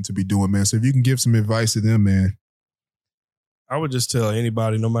called them to be doing, man. So if you can give some advice to them, man. I would just tell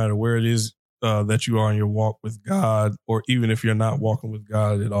anybody, no matter where it is that you are in your walk with God, or even if you're not walking with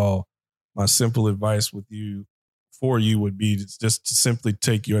God at all, my simple advice for you would be just to simply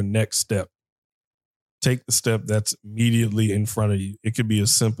take your next step. Take the step that's immediately in front of you. It could be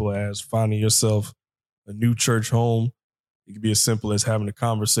as simple as finding yourself a new church home. It could be as simple as having a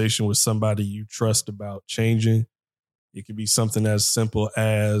conversation with somebody you trust about changing. It could be something as simple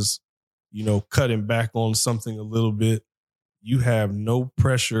as, cutting back on something a little bit. You have no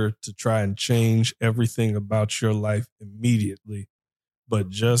pressure to try and change everything about your life immediately. But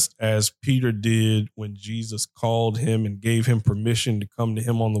just as Peter did when Jesus called him and gave him permission to come to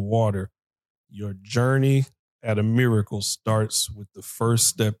him on the water, your journey at a miracle starts with the first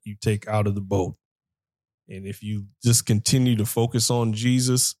step you take out of the boat. And if you just continue to focus on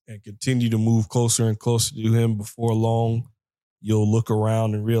Jesus and continue to move closer and closer to him, before long, you'll look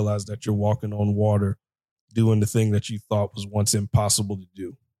around and realize that you're walking on water, doing the thing that you thought was once impossible to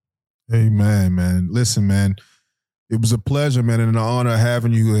do. Amen, man. Listen, man, it was a pleasure, man, and an honor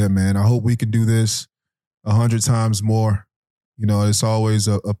having you here, man. I hope we can do this 100 times more. It's always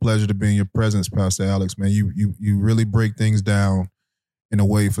a pleasure to be in your presence, Pastor Alex, man. You really break things down in a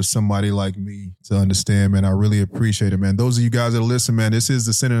way for somebody like me to understand, man. I really appreciate it, man. Those of you guys that listen, man, this is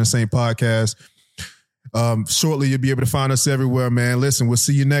the Sinner and Saint podcast. Shortly, you'll be able to find us everywhere, man. Listen, we'll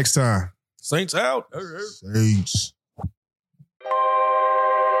see you next time. Saints out. Saints.